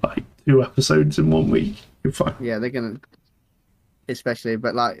to it. Like 2 episodes in 1 week, you're fine. Yeah, they're going to, especially.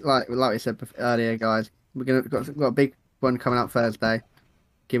 But like we said earlier, guys, we've got a big one coming up Thursday.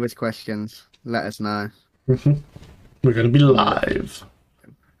 Give us questions. Let us know. Mm-hmm. We're going to be live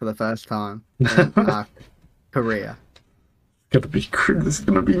for the first time in our career. This is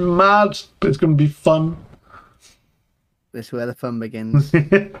going to be mad, but it's going to be fun. This is where the fun begins.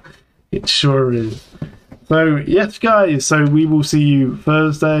 It sure is. So, yes, guys. So, we will see you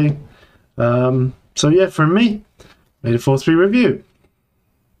Thursday. So, yeah, from me, may the Force be with you.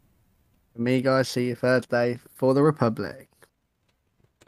 For me, guys, see you Thursday for the Republic.